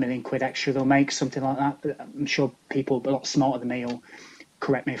 £2.5 million extra they'll make, something like that. I'm sure people a lot smarter than me will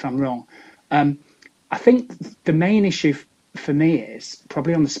correct me if I'm wrong. I think the main issue for me is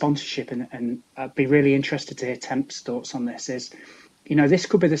probably on the sponsorship, and I'd be really interested to hear Temp's thoughts on this. Is this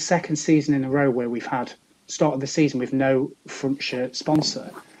could be the second season in a row where we've had start of the season with no front shirt sponsor,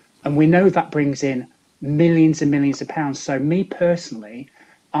 and we know that brings in millions and millions of pounds. So me personally,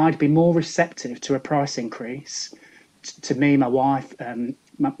 I'd be more receptive to a price increase to me, my wife,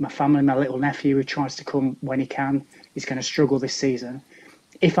 my family, my little nephew who tries to come when he can. He's going to struggle this season.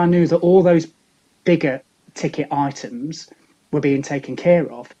 If I knew that all those bigger ticket items were being taken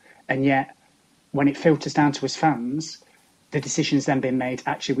care of, and yet when it filters down to us fans, the decision's then been made,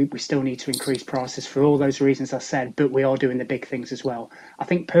 actually, we still need to increase prices for all those reasons I said, but we are doing the big things as well. I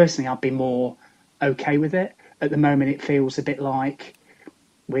think personally I'd be more okay with it. At the moment, it feels a bit like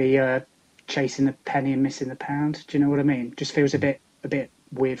we're chasing the penny and missing the pound. Do you know what I mean? Just feels a bit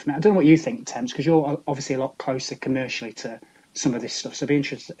weird for me. I don't know what you think, Thames, because you're obviously a lot closer commercially to some of this stuff. So I'd be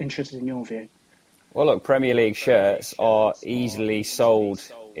interested in your view. Well, look, Premier League shirts are easily sold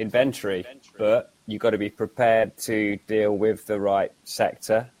inventory, but you've got to be prepared to deal with the right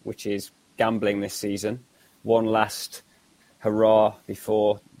sector, which is gambling this season. One last hurrah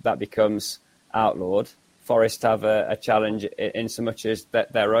before that becomes outlawed. Forest have a challenge in so much as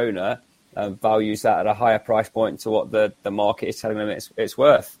that their owner values that at a higher price point to what the market is telling them it's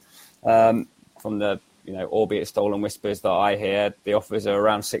worth. From the albeit stolen whispers that I hear, the offers are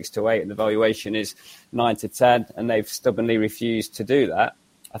around 6 to 8 and the valuation is 9 to 10, and they've stubbornly refused to do that.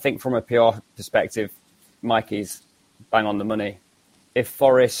 I think from a PR perspective, Mikey's bang on the money. If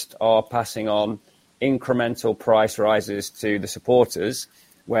Forest are passing on incremental price rises to the supporters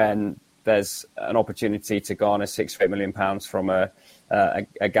when there's an opportunity to garner £6 to £8 million from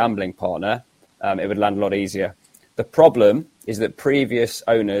a gambling partner, it would land a lot easier. The problem is that previous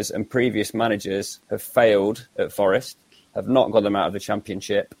owners and previous managers have failed at Forest, have not got them out of the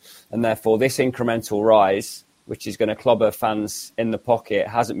Championship, and therefore this incremental rise, which is going to clobber fans in the pocket,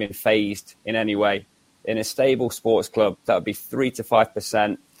 hasn't been phased in any way. In a stable sports club, that would be 3 to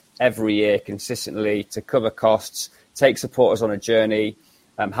 5% every year consistently to cover costs, take supporters on a journey,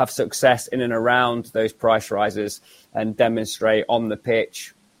 have success in and around those price rises, and demonstrate on the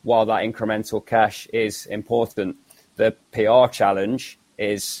pitch while that incremental cash is important. The PR challenge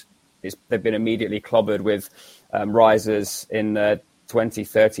is they've been immediately clobbered with rises in the 20,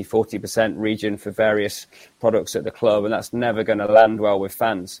 30, 40% region for various products at the club, and that's never going to land well with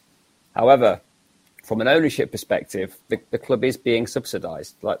fans. However, from an ownership perspective, the club is being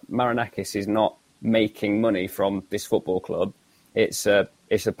subsidised. Like Marinakis is not making money from this football club. It's a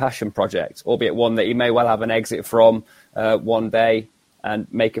passion project, albeit one that he may well have an exit from one day and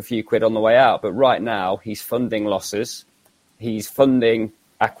make a few quid on the way out. But right now, he's funding losses. He's funding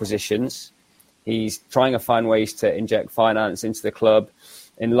acquisitions. He's trying to find ways to inject finance into the club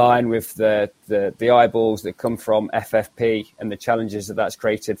in line with the eyeballs that come from FFP and the challenges that's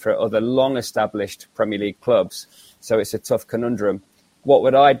created for other long-established Premier League clubs. So it's a tough conundrum. What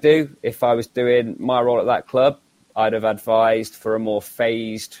would I do if I was doing my role at that club? I'd have advised for a more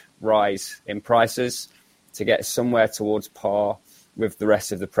phased rise in prices to get somewhere towards par with the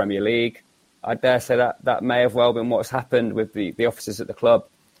rest of the Premier League. I dare say that may have well been what's happened with the officers at the club,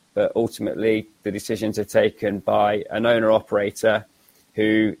 but ultimately the decisions are taken by an owner-operator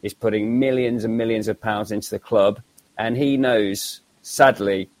who is putting millions and millions of pounds into the club, and he knows,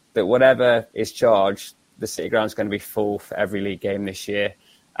 sadly, that whatever is charged, the City Ground's going to be full for every league game this year,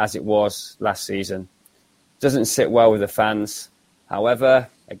 as it was last season. Doesn't sit well with the fans. However,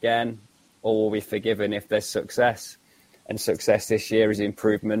 again, all will be forgiven if there's success. And success this year is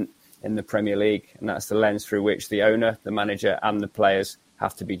improvement in the Premier League. And that's the lens through which the owner, the manager and the players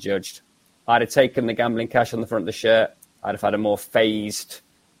have to be judged. I'd have taken the gambling cash on the front of the shirt. I'd have had a more phased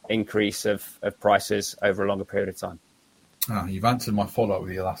increase of prices over a longer period of time. Oh, you've answered my follow-up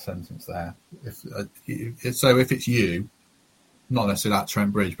with your last sentence there. If it's you, not necessarily at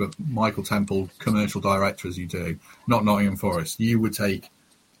Trent Bridge, but Michael Temple, commercial director as you do, not Nottingham Forest, you would take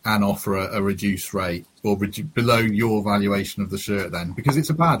and offer a reduced rate or below your valuation of the shirt then? Because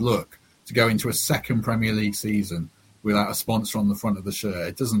it's a bad look to go into a second Premier League season without a sponsor on the front of the shirt.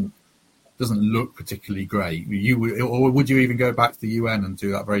 It doesn't look particularly great. Or would you even go back to the UN and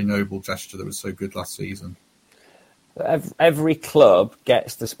do that very noble gesture that was so good last season? Every club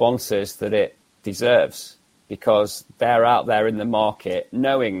gets the sponsors that it deserves because they're out there in the market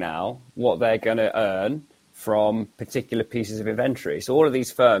knowing now what they're going to earn from particular pieces of inventory. So all of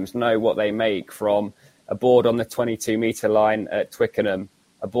these firms know what they make from a board on the 22-metre line at Twickenham,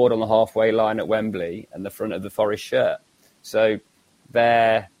 a board on the halfway line at Wembley, and the front of the Forest shirt. So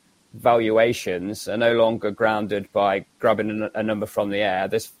their valuations are no longer grounded by grabbing a number from the air.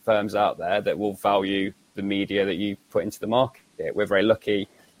 There's firms out there that will value the media that you put into the market. We're very lucky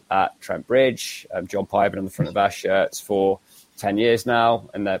at Trent Bridge. John Pye been on the front of our shirts for 10 years now,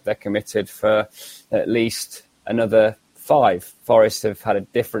 and they're committed for at least another 5. Forest have had a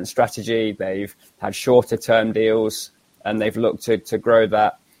different strategy. They've had shorter term deals, and they've looked to grow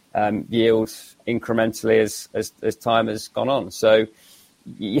that yield incrementally as time has gone on. So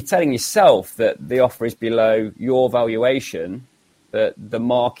you're telling yourself that the offer is below your valuation, that the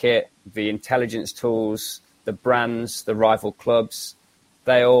market, the intelligence tools, the brands, the rival clubs,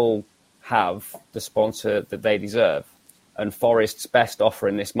 they all have the sponsor that they deserve. And Forest's best offer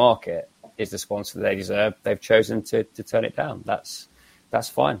in this market is the sponsor that they deserve. They've chosen to turn it down. That's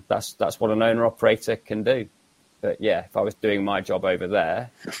fine. That's what an owner-operator can do. But yeah, if I was doing my job over there,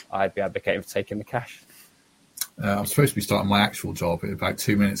 I'd be advocating for taking the cash. I'm supposed to be starting my actual job about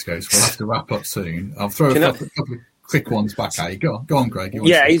 2 minutes ago, so we'll have to wrap up soon. I'll throw a couple of quick ones back at you. Go on, Greg.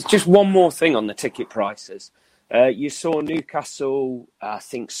 It's just one more thing on the ticket prices. You saw Newcastle, I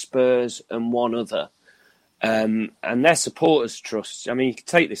think Spurs and one other. And their supporters' trust, I mean, you can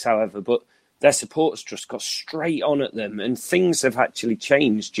take this however, but their supporters' trust got straight on at them, and things have actually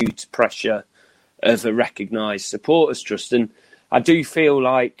changed due to pressure of a recognised supporters' trust. And I do feel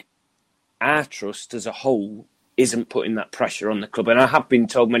like our trust as a whole isn't putting that pressure on the club. And I have been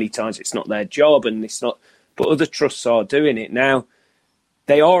told many times it's not their job and it's not, but other trusts are doing it. Now,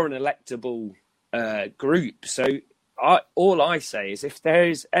 they are an electable group. So all I say is if there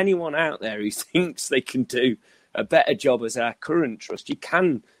is anyone out there who thinks they can do a better job as our current trust, you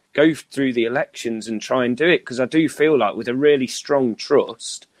can go through the elections and try and do it. Because I do feel like with a really strong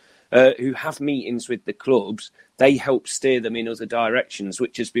trust who have meetings with the clubs, they help steer them in other directions,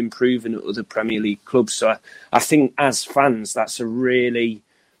 which has been proven at other Premier League clubs. So I think as fans, that's a really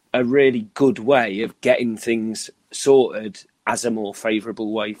good way of getting things sorted as a more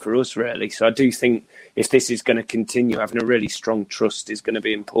favourable way for us, really. So I do think if this is going to continue, having a really strong trust is going to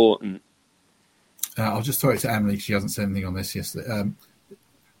be important. I'll just throw it to Emily. She hasn't said anything on this yesterday.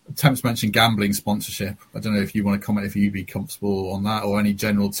 Temps mentioned gambling sponsorship. I don't know if you want to comment, if you'd be comfortable on that, or any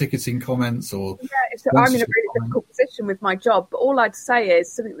general ticketing comments. Or I'm in a really difficult position with my job, but all I'd say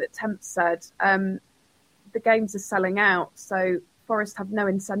is something that Temps said. The games are selling out, so Forest have no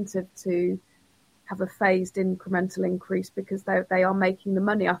incentive to have a phased incremental increase because they are making the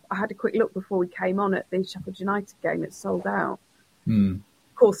money. I had a quick look before we came on at the Sheffield United game. It's sold out.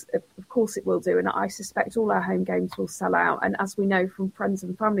 Of course it will do, and I suspect all our home games will sell out. And as we know from friends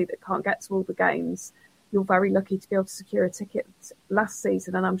and family that can't get to all the games, you're very lucky to be able to secure a ticket last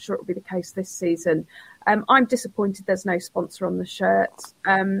season, and I'm sure it'll be the case this season. I'm disappointed there's no sponsor on the shirt.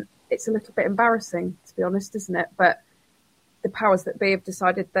 It's a little bit embarrassing, to be honest, isn't it? But the powers that be have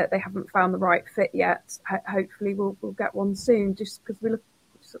decided that they haven't found the right fit yet. Hopefully we'll get one soon, just because it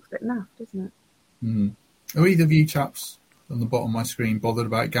just looks a bit naff, doesn't it? Are either of you chaps on the bottom of my screen bothered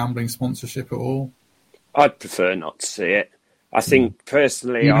about gambling sponsorship at all? I'd prefer not to see it. I think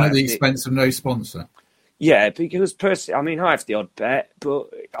personally, even at the expense of no sponsor. Yeah, because personally, I mean, I have the odd bet, but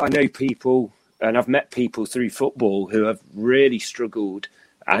I know people, and I've met people through football who have really struggled.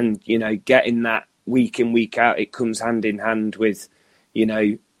 And, you know, getting that week in, week out, it comes hand in hand with, you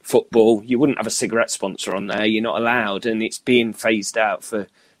know, football. You wouldn't have a cigarette sponsor on there. You're not allowed. And it's being phased out for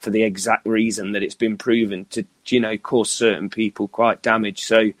the exact reason that it's been proven to, you know, cause certain people quite damage.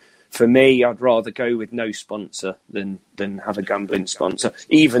 So for me, I'd rather go with no sponsor than have a gambling sponsor,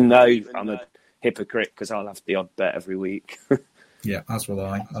 even though I'm a hypocrite because I'll have the odd bet every week. Yeah, as will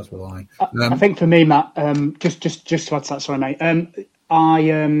I. I think for me, Matt, just to add to that, sorry, mate.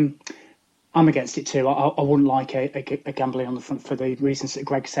 I'm against it too. I wouldn't like a gambling on the front for the reasons that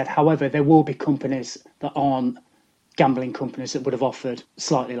Greg said. However, there will be companies that aren't gambling companies that would have offered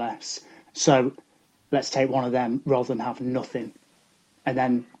slightly less. So let's take one of them rather than have nothing. And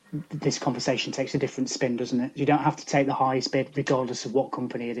then this conversation takes a different spin, doesn't it? You don't have to take the highest bid regardless of what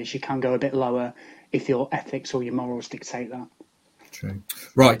company it is. You can go a bit lower if your ethics or your morals dictate that. True.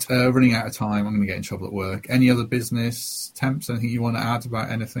 Right, running out of time. I'm going to get in trouble at work. Any other business temps? Anything you want to add about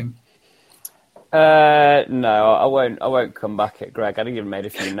anything? No, I won't come back at Greg. I think you've made a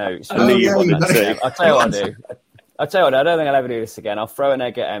few notes. I'll tell you what I do. I don't think I'll ever do this again. I'll throw an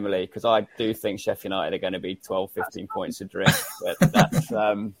egg at Emily because I do think Sheffield United are going to be 12, 15 points adrift. But that's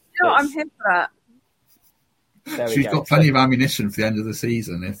I'm here for that. She's got plenty of ammunition for the end of the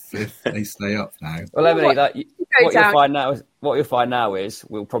season if they stay up now. Well, Emily, what you'll find now is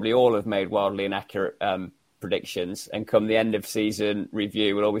we'll probably all have made wildly inaccurate predictions, and come the end of season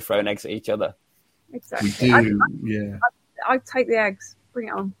review, we'll all be throwing eggs at each other. Exactly. We do, yeah. I'd take the eggs. Bring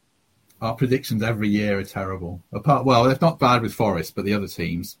it on. Our predictions every year are terrible. They're not bad with Forest, but the other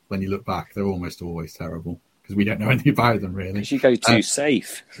teams, when you look back, they're almost always terrible because we don't know anything about them really. Because you go too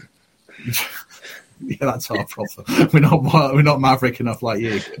safe. Yeah, that's our problem. We're not maverick enough like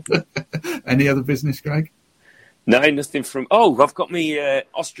you. Any other business, Greg? No, nothing from. Oh, I've got me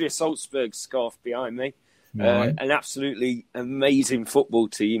Austria Salzburg scarf behind me. Right. An absolutely amazing football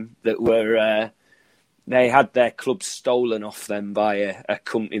team that were. They had their club stolen off them by a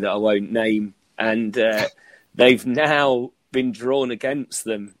company that I won't name, and they've now been drawn against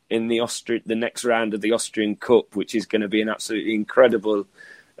them in the next round of the Austrian Cup, which is going to be an absolutely incredible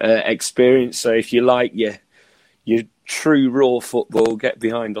experience. So if you like your true raw football, get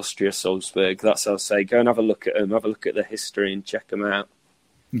behind Austria Salzburg. That's what I'll say. Go and have a look at them, have a look at the history and check them out.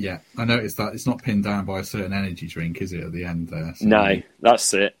 Yeah, I noticed that it's not pinned down by a certain energy drink, is it, at the end there? So. No,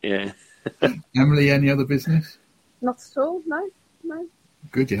 that's it, yeah. Emily, any other business? Not at all, no.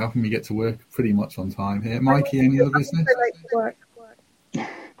 Good, you're helping me get to work pretty much on time here. Mikey, any other business? Work.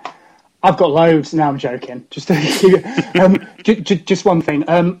 I've got loads. Now I'm joking. Just one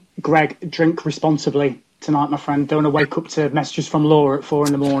thing. Greg, drink responsibly tonight, my friend. Don't want to wake up to messages from Laura at 4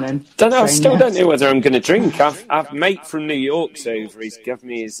 a.m. I still don't know whether I'm going to drink. I've a mate from New York's over. He's given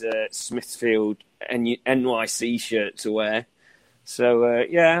me his Smithfield NYC shirt to wear. So, I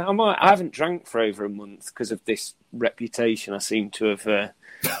haven't drank for over a month because of this reputation I seem to have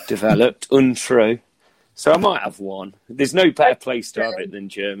developed. Untrue. So I might have one. There's no better place to have it than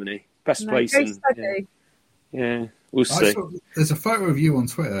Germany. Best place. Yeah, we'll see. There's a photo of you on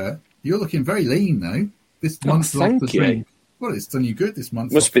Twitter. You're looking very lean, though. This month's off the drink. Well, it's done you good this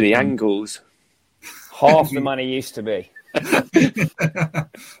month. Must be the angles. Half the money used to be.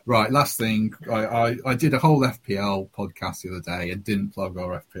 Right, last thing. I did a whole FPL podcast the other day and didn't plug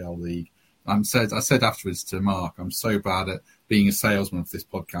our FPL league. I said afterwards to Mark, I'm so bad at being a salesman for this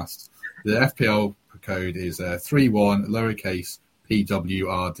podcast. The FPL code is 31 lowercase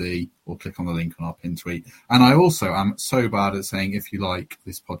PWRD, or click on the link on our pin tweet. And I also am so bad at saying, if you like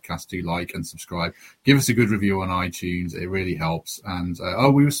this podcast, do like and subscribe. Give us a good review on iTunes. It really helps. And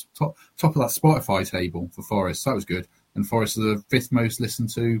we were top of that Spotify table for Forest. That was good. And Forest are the 5th most listened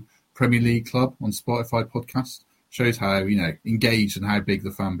to Premier League club on Spotify podcast. Shows how, engaged and how big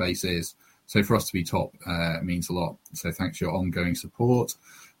the fan base is. So for us to be top means a lot. So thanks for your ongoing support.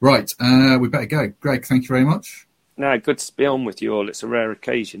 Right, we better go. Greg, thank you very much. No, good to be on with you all. It's a rare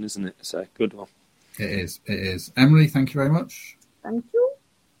occasion, isn't it? So good one. It is. Emily, thank you very much. Thank you.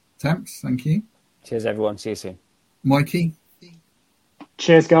 Temps, thank you. Cheers, everyone. See you soon. Mikey.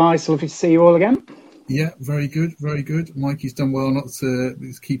 Cheers, guys. Lovely to see you all again. Yeah, very good, very good. Mikey's done well not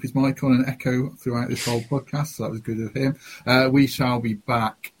to keep his mic on and echo throughout this whole podcast, so that was good of him. We shall be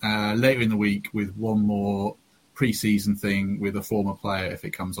back later in the week with one more pre-season thing with a former player if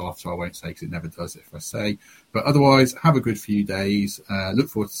it comes off, so I won't say because it never does if I say. But otherwise, have a good few days. Look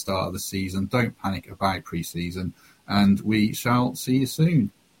forward to the start of the season. Don't panic about pre-season, and we shall see you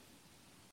soon.